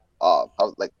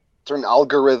how like certain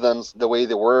algorithms, the way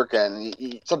they work, and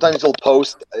sometimes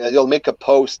you'll make a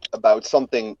post about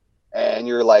something, and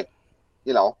you're like,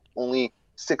 only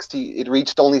 60. It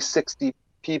reached only 60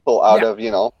 people out of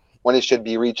when it should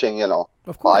be reaching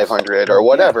 500 or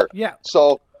whatever. Yeah.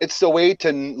 So it's a way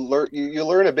to learn. You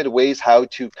learn a bit of ways how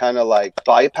to kind of like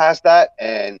bypass that,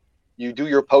 and you do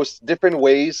your posts different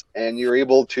ways, and you're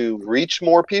able to reach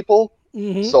more people.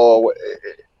 So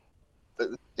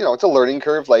it's a learning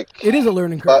curve. Like it is a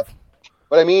learning curve.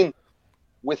 But I mean,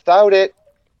 without it,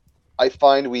 I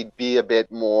find we'd be a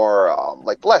bit more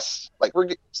like less like we're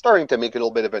starting to make a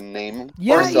little bit of a name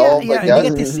for ourselves. Yeah. They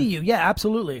get to see you. Yeah,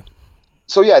 absolutely.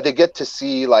 So yeah, they get to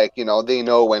see like they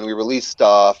know when we release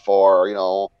stuff, or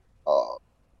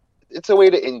it's a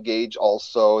way to engage.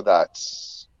 Also,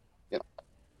 that's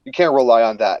you can't rely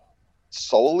on that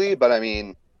solely, but I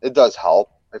mean it does help.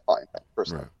 I find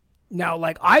personally. Right. Now,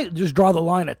 like, I just draw the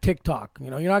line at TikTok.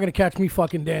 You're not going to catch me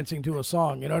fucking dancing to a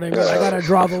song. You know what I mean? I got to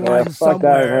draw the line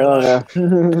somewhere. As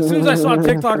soon as I saw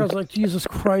TikTok, I was like, Jesus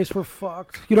Christ, we're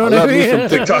fucked. You know what I mean? Some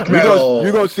TikTok metal.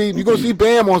 You're gonna see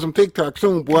Bam on some TikTok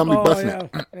soon, boy. I'm gonna be busting it.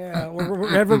 Yeah. We're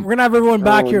going to have everyone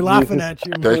back here laughing at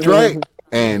you. That's right.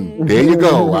 And there you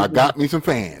go. I got me some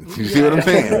fans. You see what I'm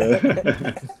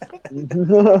saying?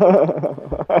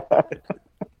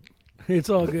 It's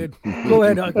all good. Go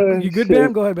ahead. You good,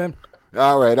 Bam? Go ahead, Bam.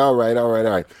 All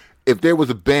right. If there was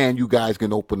a band you guys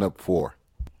can open up for,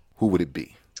 who would it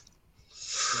be?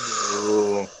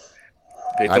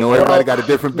 I know everybody got a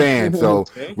different band, so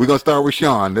we're gonna start with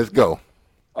Sean. Let's go.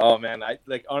 Oh man, I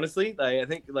think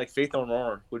like Faith No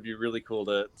More would be really cool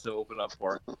to open up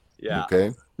for. Yeah.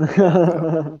 Okay.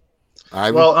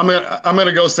 Well, I'm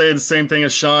gonna go say the same thing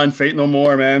as Sean. Faith No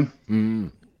More,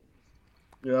 man.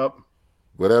 Yep.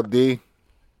 What up, D?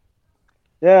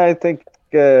 Yeah, I think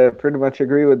pretty much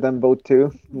agree with them both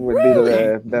too. Would be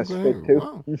the best fit too.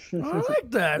 Wow. I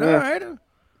like that. All right.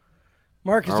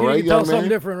 Marcus, you can tell something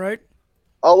different, right?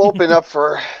 I'll open up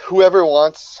for whoever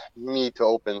wants me to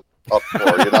open up for,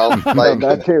 like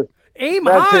that too. Aim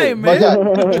high, man.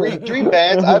 But yeah, dream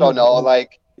bands, I don't know,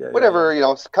 like whatever,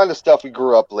 kind of stuff we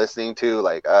grew up listening to,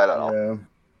 like I don't know.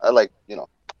 I like,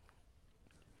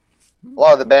 a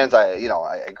lot of the bands I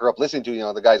grew up listening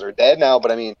to, the guys are dead now, but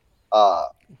I mean,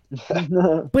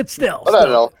 but still. But I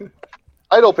don't know.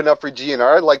 I'd open up for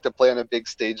GNR. I'd like to play on a big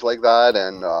stage like that,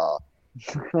 and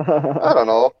I don't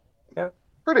know. Yeah.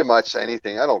 Pretty much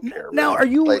anything. I don't care. Now,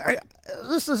 really. are you?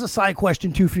 This is a side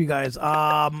question too for you guys.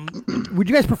 Would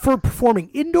you guys prefer performing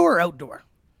indoor or outdoor?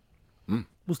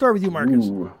 We'll start with you, Marcus.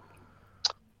 Ooh.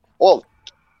 Well,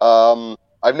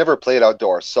 I've never played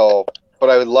outdoors, but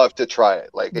I would love to try it.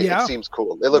 Like, it seems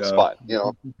cool. It looks fun, you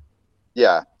know?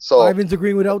 Yeah. So Ivan's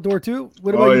agreeing with outdoor too?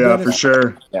 What about Oh, you, yeah, Dennis? for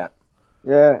sure.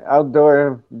 Yeah,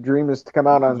 outdoor dream is to come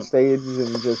out on stage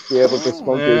and just be able to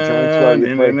smoke your joints while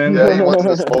you play. Yeah, he wants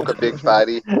to smoke a big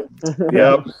fatty.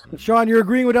 Yep. Sean, you're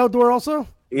agreeing with outdoor also?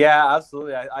 Yeah,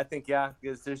 absolutely. I think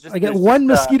because there's just I get there's one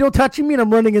just, mosquito touching me and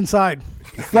I'm running inside.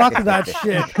 Fuck that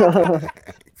shit.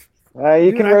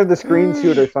 You can wear the screen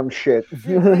suit or some shit.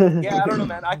 Yeah, I don't know,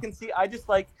 man. I can see. I just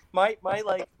like my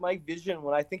vision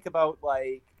when I think about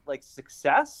like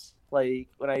success. Like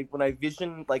when I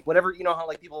vision like whatever, you know how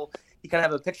like people, you kind of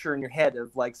have a picture in your head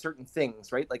of like certain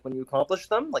things, right? Like when you accomplish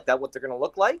them, like that what they're gonna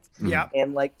look like. Yeah.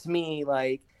 And like to me,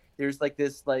 like there's like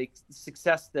this like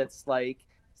success that's like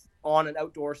on an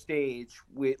outdoor stage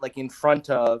with like in front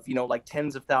of, you know, like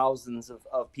tens of thousands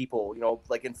of people, you know,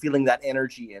 like and feeling that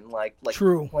energy and like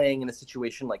True. playing in a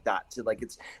situation like that. So like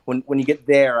it's when you get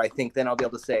there, I think then I'll be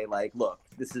able to say like, look,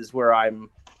 this is where I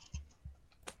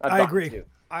agree. To,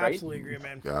 I right? absolutely agree,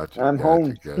 man. Gotcha. I'm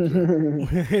home.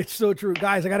 It's so true.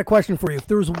 Guys, I got a question for you. If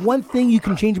there was one thing you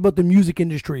can change about the music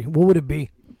industry, what would it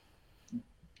be?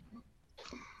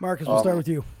 Marcus, we'll start with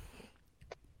you.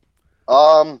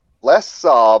 Less,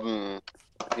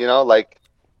 you know, like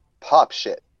pop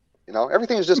shit. You know,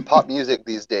 everything is just pop music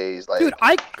these days. Like, Dude,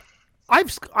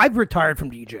 I've retired from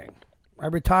DJing. I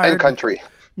retired. and country.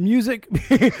 Music.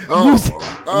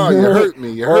 Oh, you hurt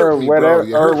me. You hurt me, bro.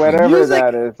 You hurt me. Whatever Music-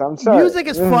 that is. I'm sorry. Music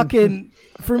is fucking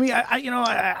for me.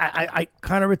 I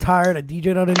kind of retired. I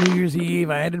DJ'd on a New Year's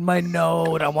Eve. I ended my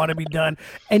note. I want to be done.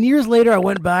 And years later, I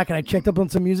went back and I checked up on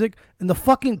some music, and the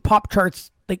fucking pop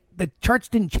charts, the charts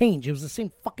didn't change. It was the same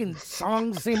fucking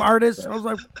songs, the same artists. I was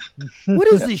like, what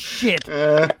is this shit?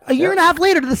 A year and a half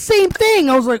later, the same thing.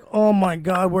 I was like, oh my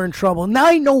God, we're in trouble. Now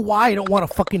I know why I don't want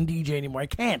to fucking DJ anymore. I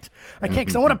can't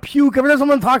because I want to puke. Every time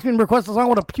someone talks to me and requests a song, I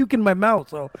want to puke in my mouth.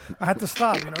 So I had to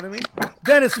stop. You know what I mean?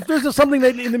 Dennis, if there's something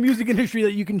that in the music industry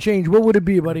that you can change, what would it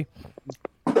be, buddy?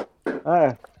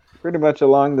 Pretty much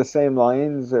along the same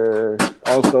lines, or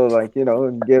also like, you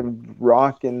know, give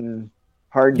rock and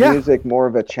hard music more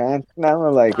of a chance now.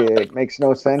 Like it makes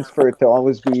no sense for it to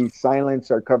always be silenced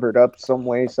or covered up some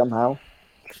way, somehow.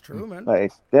 It's true, man.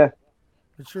 Like, yeah.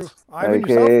 It's true. Like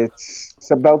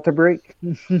it's about to break.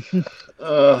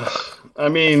 I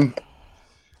mean,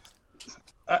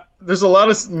 there's a lot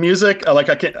of music. I like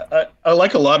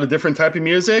a lot of different type of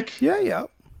music. Yeah.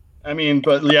 I mean,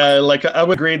 but yeah, like I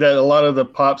would agree that a lot of the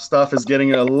pop stuff is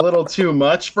getting a little too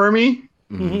much for me.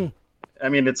 Mm-hmm. I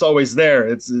mean, it's always there.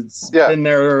 It's been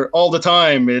there all the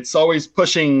time. It's always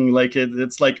pushing. Like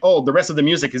it's like, oh, the rest of the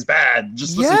music is bad.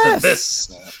 Just listen to this.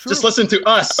 Just listen to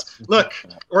us. Look,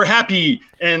 we're happy,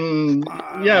 and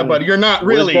yeah, but you're not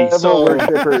really. So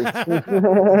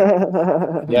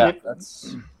yeah,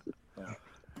 that's.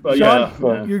 But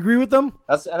Sean, you agree with them?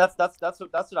 That's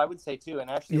what I would say too. And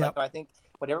actually, like I think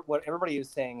what everybody is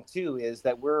saying too is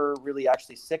that we're really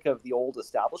actually sick of the old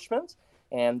establishment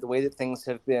and the way that things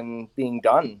have been being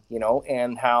done, you know,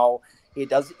 and how it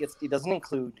doesn't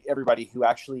include everybody who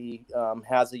actually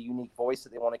has a unique voice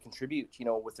that they want to contribute, you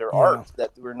know, with their art. That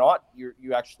we're not.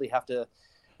 You actually have to.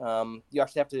 You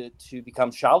actually have to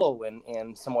become shallow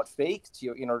and somewhat fake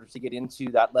in order to get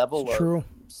into that level. True.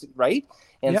 Right.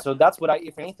 And so that's what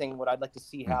if anything, what I'd like to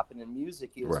see happen in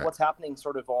music is what's happening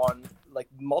sort of on like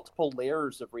multiple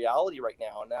layers of reality right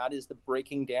now. And that is the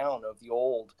breaking down of the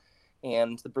old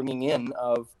and the bringing in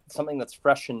of something that's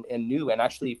fresh and new and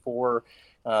actually for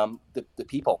the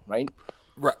people. Right.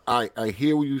 Right, I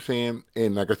hear what you're saying,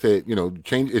 and like I said, you know,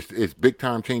 change. It's big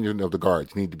time changing of the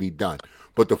guards need to be done.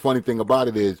 But the funny thing about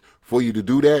it is, for you to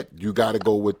do that, you got to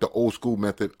go with the old school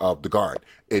method of the guard.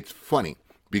 It's funny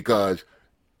because,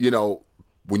 you know,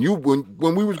 when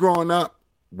we was growing up,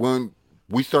 when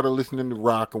we started listening to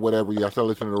rock or whatever, y'all started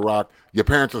listening to rock, your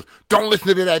parents was, don't listen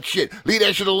to that shit, leave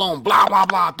that shit alone, blah blah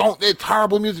blah. It's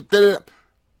horrible music. Da-da-da.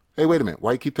 Hey, wait a minute.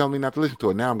 Why you keep telling me not to listen to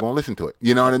it? Now I'm going to listen to it.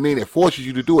 You know what I mean? It forces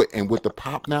you to do it. And with the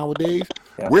pop nowadays,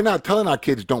 we're not telling our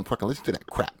kids don't fucking listen to that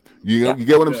crap. You know, you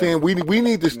get what I'm saying? We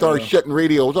need to start shutting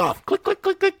radios off. Click, click,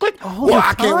 click, click, click. Well,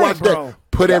 I can't watch that.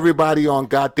 Put everybody on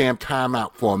goddamn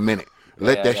timeout for a minute.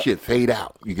 Let that shit fade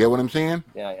out. You get what I'm saying?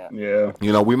 Yeah.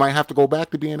 You know, we might have to go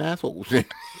back to being assholes.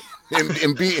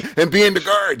 And be in the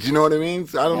guards, you know what I mean?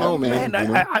 So I don't know, man.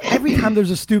 I, every time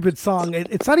there's a stupid song,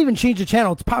 it's not even change the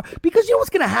channel. It's power, because you know what's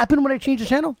gonna happen when I change the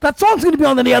channel? That song's gonna be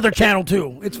on the other channel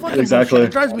too. It's fucking bullshit.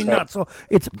 It drives me nuts. So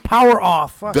it's power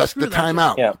off. Dust the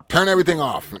timeout. Turn everything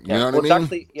off. You know what I mean?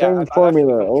 Actually, Same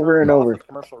formula over and over.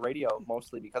 Commercial radio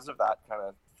mostly because of that kind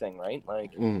of thing, right?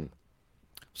 Like.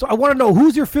 So I want to know,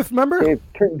 who's your fifth member?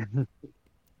 Dylan.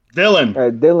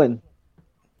 Dylan.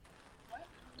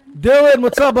 Dylan,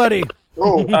 what's up, buddy?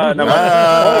 Oh,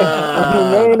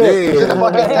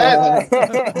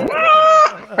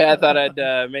 I thought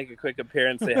I'd make a quick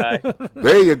appearance, say hi.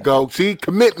 There you go. See,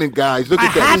 commitment, guys. Look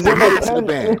at that. He's committed to the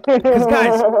band. Because,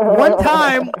 guys, one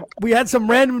time we had some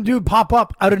random dude pop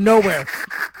up out of nowhere.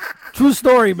 True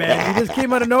story, man. He just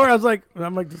came out of nowhere. I'm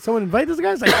like, did someone invite this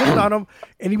guy? So I clicked on him,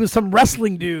 and he was some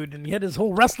wrestling dude, and he had his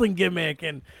whole wrestling gimmick,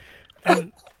 and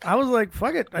I was like,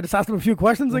 fuck it. I just asked him a few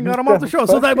questions and got him off the show.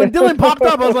 So that when Dylan popped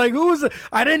up, I was like, who is it?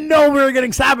 I didn't know we were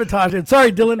getting sabotaged. And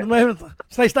sorry, Dylan.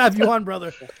 It's nice to have you on,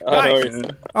 brother. Guys,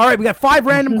 all right, we got 5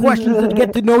 random questions to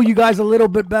get to know you guys a little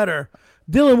bit better.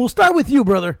 Dylan, we'll start with you,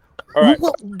 brother. All right.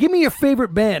 Give me your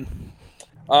favorite band.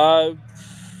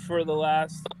 For the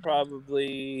last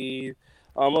probably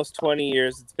almost 20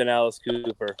 years, it's been Alice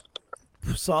Cooper.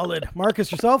 Solid.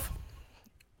 Marcus, yourself?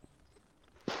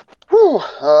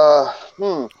 I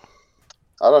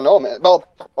don't know, man. Well,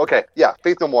 okay, yeah,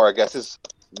 Faith No More, I guess, is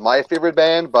my favorite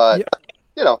band, but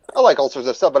you know, I like all sorts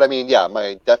of stuff. But I mean, yeah,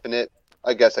 my definite,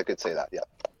 I guess I could say that. Yeah,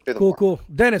 Faith No More. Cool.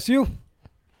 Dennis, you?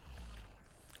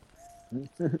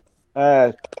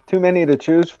 Too many to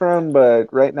choose from,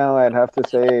 but right now I'd have to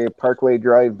say Parkway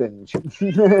Drive Binge.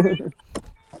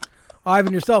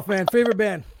 Ivan, yourself, man. Favorite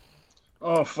band?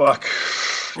 Oh, fuck.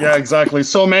 Yeah, exactly.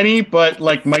 So many, but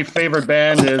like my favorite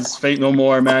band is Fate No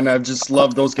More, man. I've just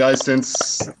loved those guys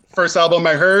since first album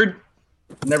I heard.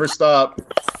 Never stopped.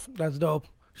 That's dope.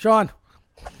 Sean?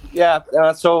 Yeah,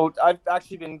 so I've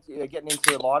actually been getting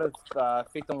into a lot of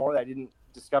Fate No More that I didn't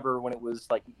discover when it was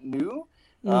like new.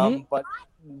 But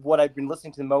what I've been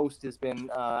listening to the most has been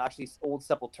actually old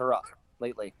Sepultura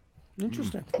lately.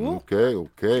 Interesting. Cool.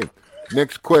 Okay.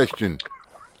 Next question.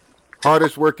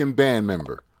 Hardest working band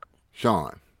member?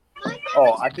 Sean.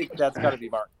 Oh, I think that's got to be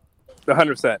Mark.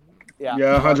 100%. Yeah,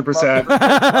 100%.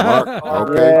 Mark.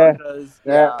 Okay.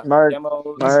 Mark.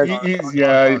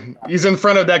 He's in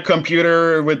front of that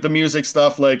computer with the music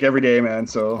stuff like every day, man.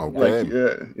 So,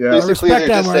 Basically, they're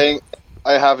just saying,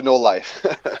 I have no life.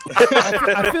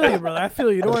 I feel you, brother. I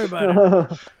feel you. Don't worry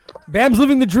about it. Bam's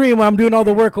living the dream while I'm doing all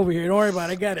the work over here. Don't worry about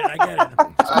it. I get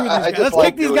it. Let's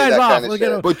kick these guys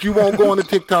off. But you won't go on the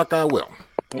TikTok, I will.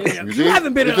 Yeah. You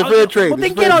haven't been. It's a fair trade. Well,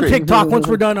 then get on TikTok once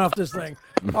we're done off this thing.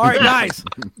 All right, guys.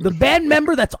 The band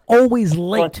member that's always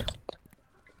late.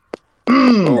 That's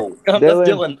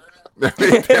Dylan.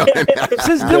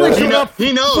 Since Dylan showed up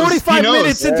he knows. 45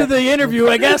 minutes into the interview,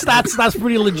 I guess that's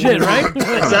pretty legit, right?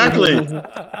 Exactly.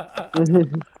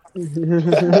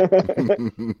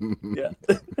 Yeah.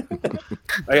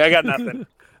 I got nothing.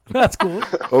 That's cool.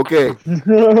 Okay.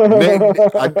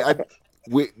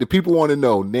 The people want to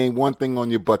know, name one thing on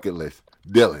your bucket list.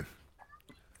 Dylan.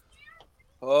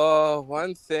 Oh,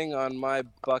 one thing on my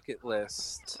bucket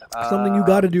list. Something you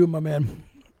got to do, my man.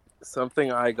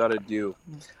 Something I got to do.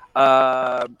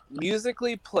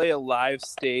 Musically play a live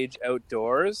stage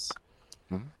outdoors.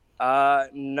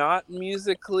 Not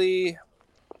musically,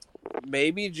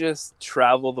 maybe just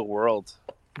travel the world.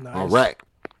 Nice. All right.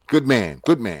 Good man.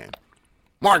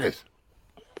 Marcus.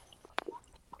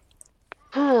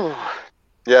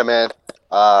 Yeah, man.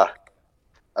 I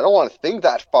don't want to think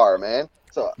that far, man.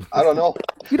 So I don't know.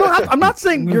 You don't have. I'm not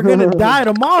saying you're gonna die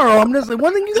tomorrow. I'm just like,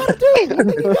 one thing you gotta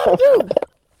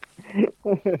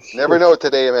do. Never know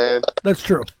today, man. That's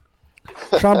true.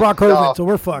 Sean brought COVID, so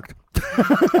we're fucked.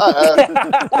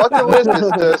 Bucket list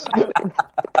is just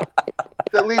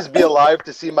to at least be alive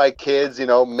to see my kids,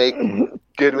 make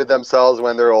good with themselves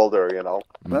when they're older.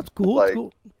 That's cool. Like, that's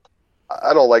cool.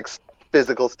 I don't like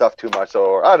physical stuff too much,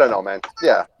 so I don't know, man.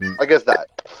 Yeah, I guess that.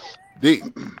 D.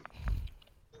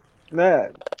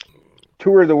 Man,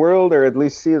 tour the world or at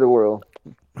least see the world.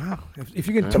 Wow. If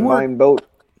you can tour, combine both,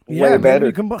 way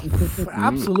better.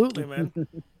 Absolutely, man.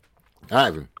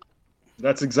 Ivan.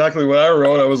 That's exactly what I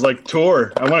wrote. I was like,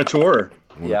 tour. I want a tour.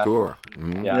 Tour.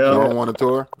 Yeah. You don't want a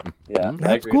tour? Yeah,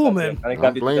 that's cool, man. I think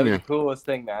that'd be the coolest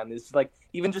thing, man. It's like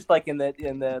even just like in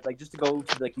the like just to go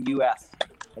to like the U.S.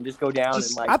 and just go down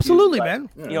and like absolutely, do, man.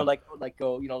 Like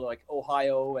go like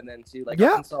Ohio and then to like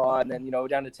Arkansas and then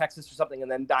down to Texas or something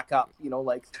and then back up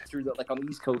like through the like on the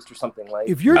East Coast or something like.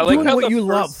 If you're doing what you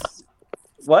love,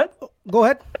 what? Go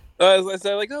ahead. I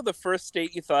like how the first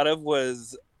state you thought of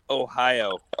was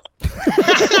Ohio. I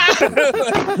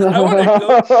want to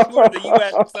go to the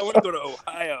U.S. because I want to go to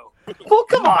Ohio. Well,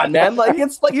 come on, man! Like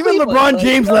it's like even LeBron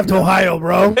James left Ohio,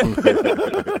 bro.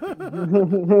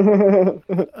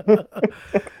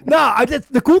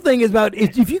 The cool thing is about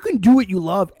if you can do what you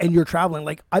love and you're traveling.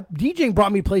 Like DJing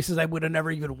brought me places I would have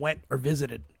never even went or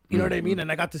visited. You know what I mean?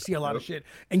 And I got to see a lot of shit.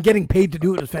 And getting paid to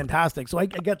do it is fantastic. So I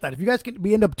get that. If you guys can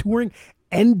end up touring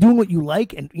and doing what you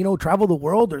like and, you know, travel the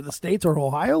world or the States or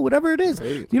Ohio, whatever it is,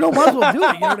 you know, might as well do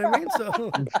it. You know what I mean?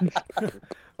 So,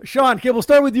 Sean, okay, we'll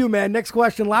start with you, man. Next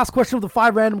question. Last question of the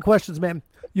 5 random questions, man.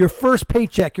 Your first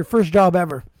paycheck, your first job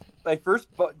ever. My first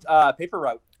paper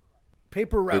route.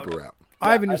 Paper route. Paper route.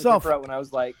 Ivan, yourself. Paper route when I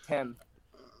was like 10.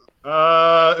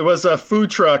 It was a food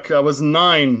truck. I was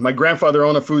 9. My grandfather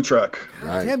owned a food truck.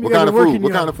 Nice. Damn, What kind of food?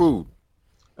 What kind of food?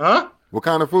 Huh? What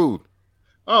kind of food?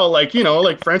 Oh, like, you know,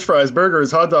 like French fries,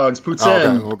 burgers, hot dogs,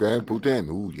 poutine. Okay, poutine.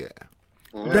 Ooh, yeah.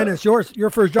 Dennis, your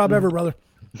first job ever, brother.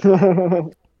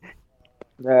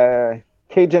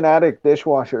 Cajun Addict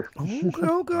dishwasher.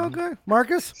 Okay.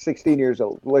 Marcus? 16 years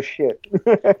old. Was shit.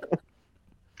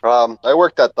 I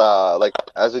worked at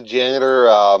as a janitor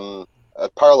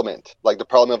at Parliament, like the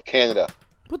Parliament of Canada.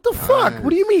 What the fuck? What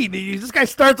do you mean? This guy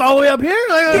starts all the way up here?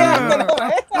 Like,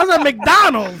 how's that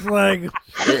McDonald's? Like,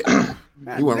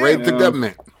 he went right to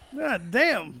government. God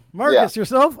damn. Marcus,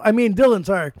 yourself? I mean, Dylan,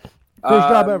 sorry. First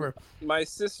job ever. My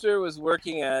sister was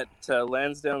working at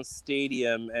Lansdowne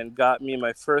Stadium and got me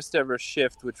my first ever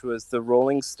shift, which was the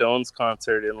Rolling Stones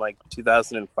concert in like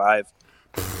 2005.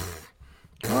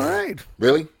 All right.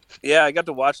 Really? Yeah, I got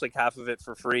to watch like half of it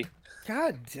for free.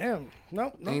 God damn.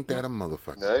 No. Ain't that a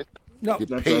motherfucker? Right? No.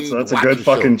 That's a good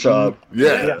fucking job.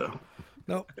 Yeah.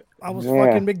 No. I was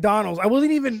fucking McDonald's. I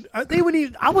wasn't even. They wouldn't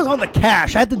even. I was on the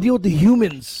cash. I had to deal with the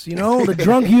humans. You know, the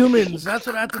drunk humans. That's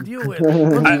what I had to deal with.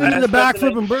 I in the back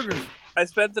flipping burgers. I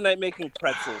spent the night making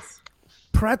pretzels.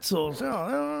 Pretzels.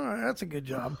 Oh, that's a good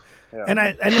job. Yeah.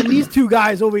 And then these two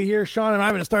guys over here, Sean and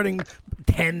Ivan, are starting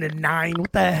 10 and 9.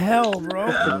 What the hell, bro?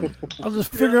 I was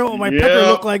just figuring out what my pepper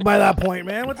looked like by that point,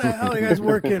 man. What the hell are you guys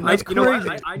working? That's crazy. You know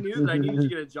what? I knew that I needed to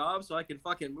get a job so I could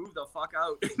fucking move the fuck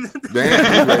out.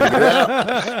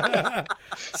 Damn.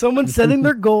 Someone setting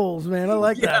their goals, man. I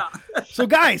like that. So,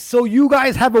 guys, you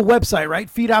guys have a website, right?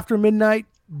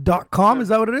 feedaftermidnight.com. Is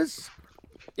that what it is?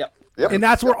 Yep. And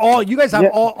that's where all you guys have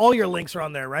all your links are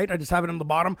on there, right? I just have it on the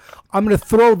bottom. I'm gonna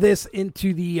throw this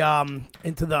into the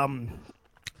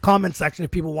comment section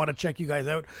if people want to check you guys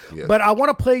out. Yes. But I want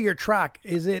to play your track.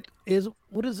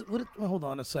 Hold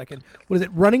on a second. What is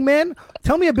it? Running Man?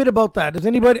 Tell me a bit about that. Does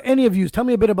any of you tell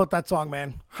me a bit about that song,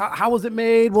 man? How was it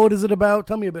made? What is it about?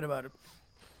 Tell me a bit about it.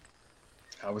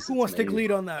 Who wants to take lead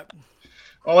on that?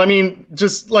 Well, I mean,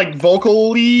 just like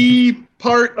vocally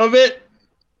part of it.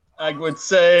 I would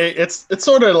say it's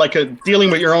sort of like a dealing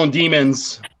with your own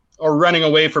demons or running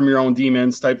away from your own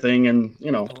demons type thing, and you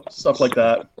know, stuff like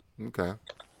that. Okay.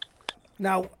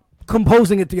 Now,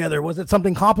 composing it together, was it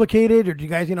something complicated, or did you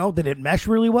guys, did it mesh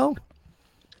really well?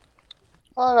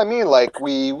 I mean, like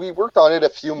we worked on it a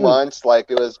few months. Like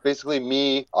it was basically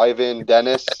me, Ivan,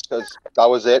 Dennis, because that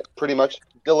was it pretty much.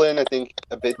 Dylan, I think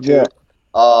a bit too.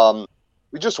 Yeah.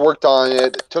 We just worked on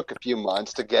it. It took a few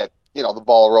months to get the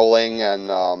ball rolling,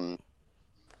 and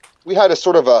we had a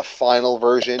sort of a final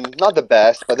version, not the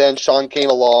best, but then Sean came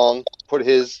along, put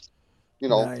his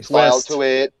style to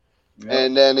it,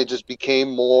 and then it just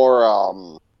became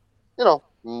more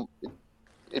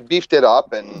it beefed it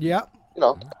up, and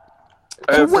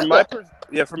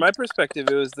from my perspective,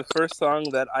 it was the first song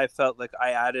that I felt like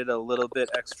I added a little bit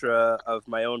extra of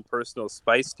my own personal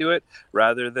spice to it,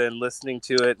 rather than listening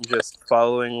to it and just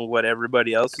following what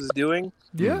everybody else is doing.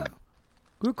 Yeah.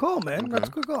 Good call, man. That's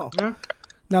a good call. Yeah.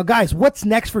 Now, guys, what's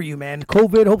next for you, man?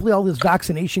 COVID, hopefully all this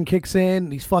vaccination kicks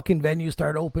in, these fucking venues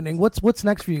start opening. What's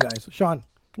next for you guys? Sean,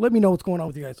 let me know what's going on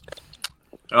with you guys.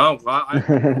 Oh, well,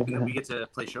 we get to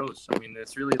play shows. I mean,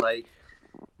 it's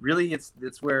really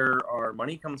it's where our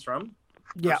money comes from.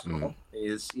 Yeah.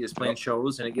 Is playing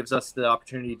shows, and it gives us the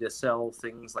opportunity to sell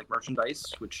things like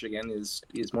merchandise, which again is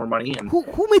more money. And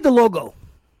who made the logo?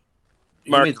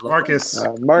 Marcus.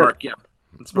 Mark, yeah.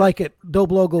 Like it.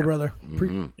 Dope logo, brother.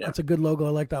 That's a good logo. I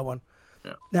like that one.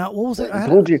 Yeah. Now, what was it? I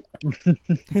told you.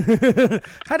 I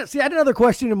had another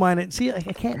question in mind. See, I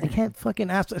can't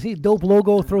fucking ask. See, dope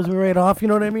logo throws me right off. You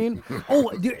know what I mean? Oh,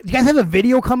 do you guys have a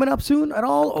video coming up soon at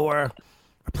all, or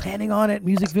are planning on it?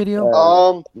 Music video?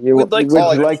 Would you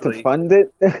like to fund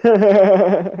it?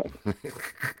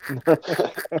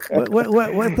 What's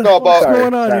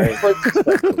going on here?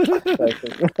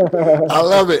 I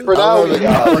love it. For now,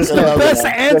 that's the best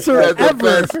answer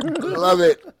ever. I love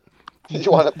it. You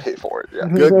want to pay for it, yeah.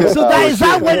 Good. So that's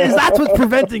what's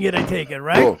preventing it? I take it,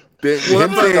 right? Cool.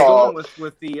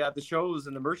 With the shows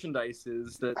and the merchandise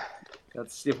is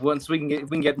that's once we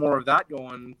can get more of that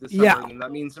going this summer, then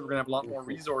that means that we're gonna have a lot more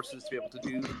resources to be able to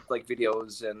do like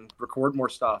videos and record more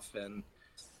stuff, and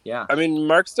Yeah. I mean,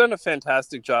 Mark's done a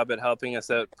fantastic job at helping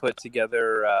us out put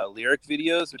together lyric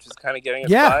videos, which is kind of getting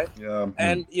us by. Yeah.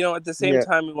 And, at the same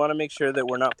time, we want to make sure that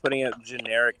we're not putting out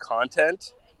generic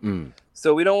content.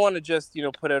 So we don't want to just,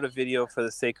 put out a video for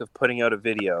the sake of putting out a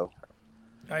video.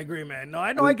 I agree, man. No,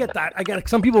 I get that. I get it.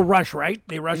 Some people rush, right?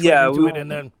 They rush into it, and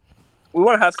then we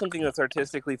want to have something that's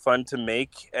artistically fun to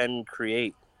make and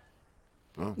create.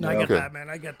 Oh, no, I get that, man.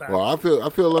 I get that. Well, I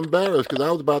feel embarrassed because I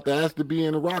was about to ask to be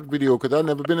in a rock video because I've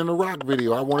never been in a rock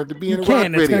video. I wanted to be in a rock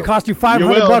video. It's going to cost you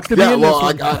 $500 to be in this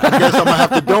one. I guess I'm gonna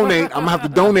have to donate. I'm gonna have to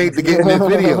donate to get in this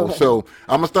video. So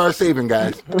I'm gonna start saving,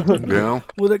 guys.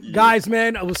 Well, guys,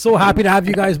 man, I was so happy to have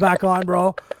you guys back on,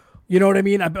 bro. You know what I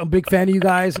mean? I'm a big fan of you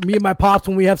guys. Me and my pops,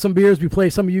 when we have some beers, we play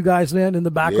some of you guys in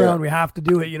the background. Yeah. We have to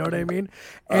do it. You know what I mean?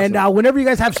 Awesome. And whenever you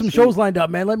guys have some shows lined up,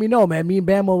 man, let me know, man. Me and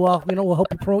Bam will, we'll help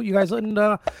you promote you guys. And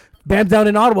Bam's down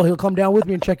in Ottawa. He'll come down with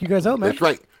me and check you guys out, man. That's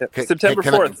right. September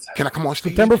 4th. Can I come on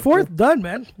stage? September 4th? Done,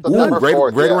 man.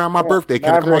 Right around my birthday.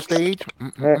 Can I come on stage?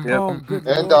 Oh, good.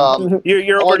 And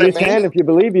you're over you can if you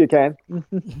believe you can.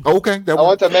 Okay. I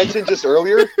want to mention just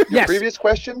earlier, your previous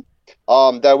question,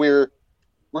 that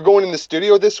we're going in the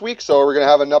studio this week, so we're going to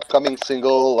have an upcoming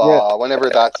single whenever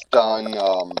that's done,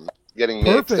 getting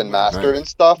mixed and mastered and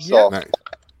stuff. So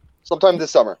sometime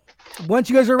this summer. Once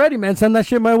you guys are ready, man, send that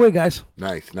shit my way, guys.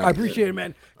 Nice. I appreciate it,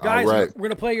 man. Guys, we're going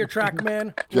to play your track,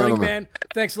 man. Running Man.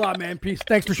 Thanks a lot, man. Peace.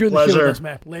 Thanks for shooting the shit with us,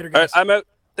 man. Later, guys. All right, I'm out.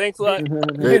 Thanks a lot.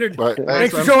 Later. Bye.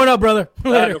 Thanks for showing up, brother.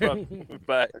 Later. No problem.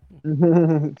 Bye.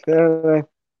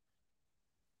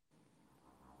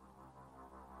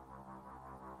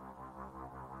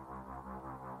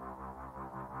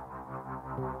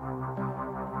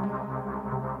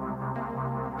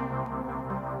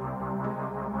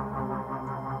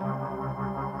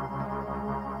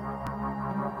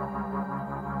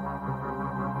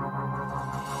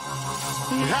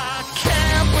 I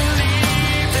can't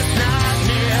believe it's not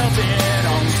living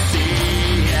on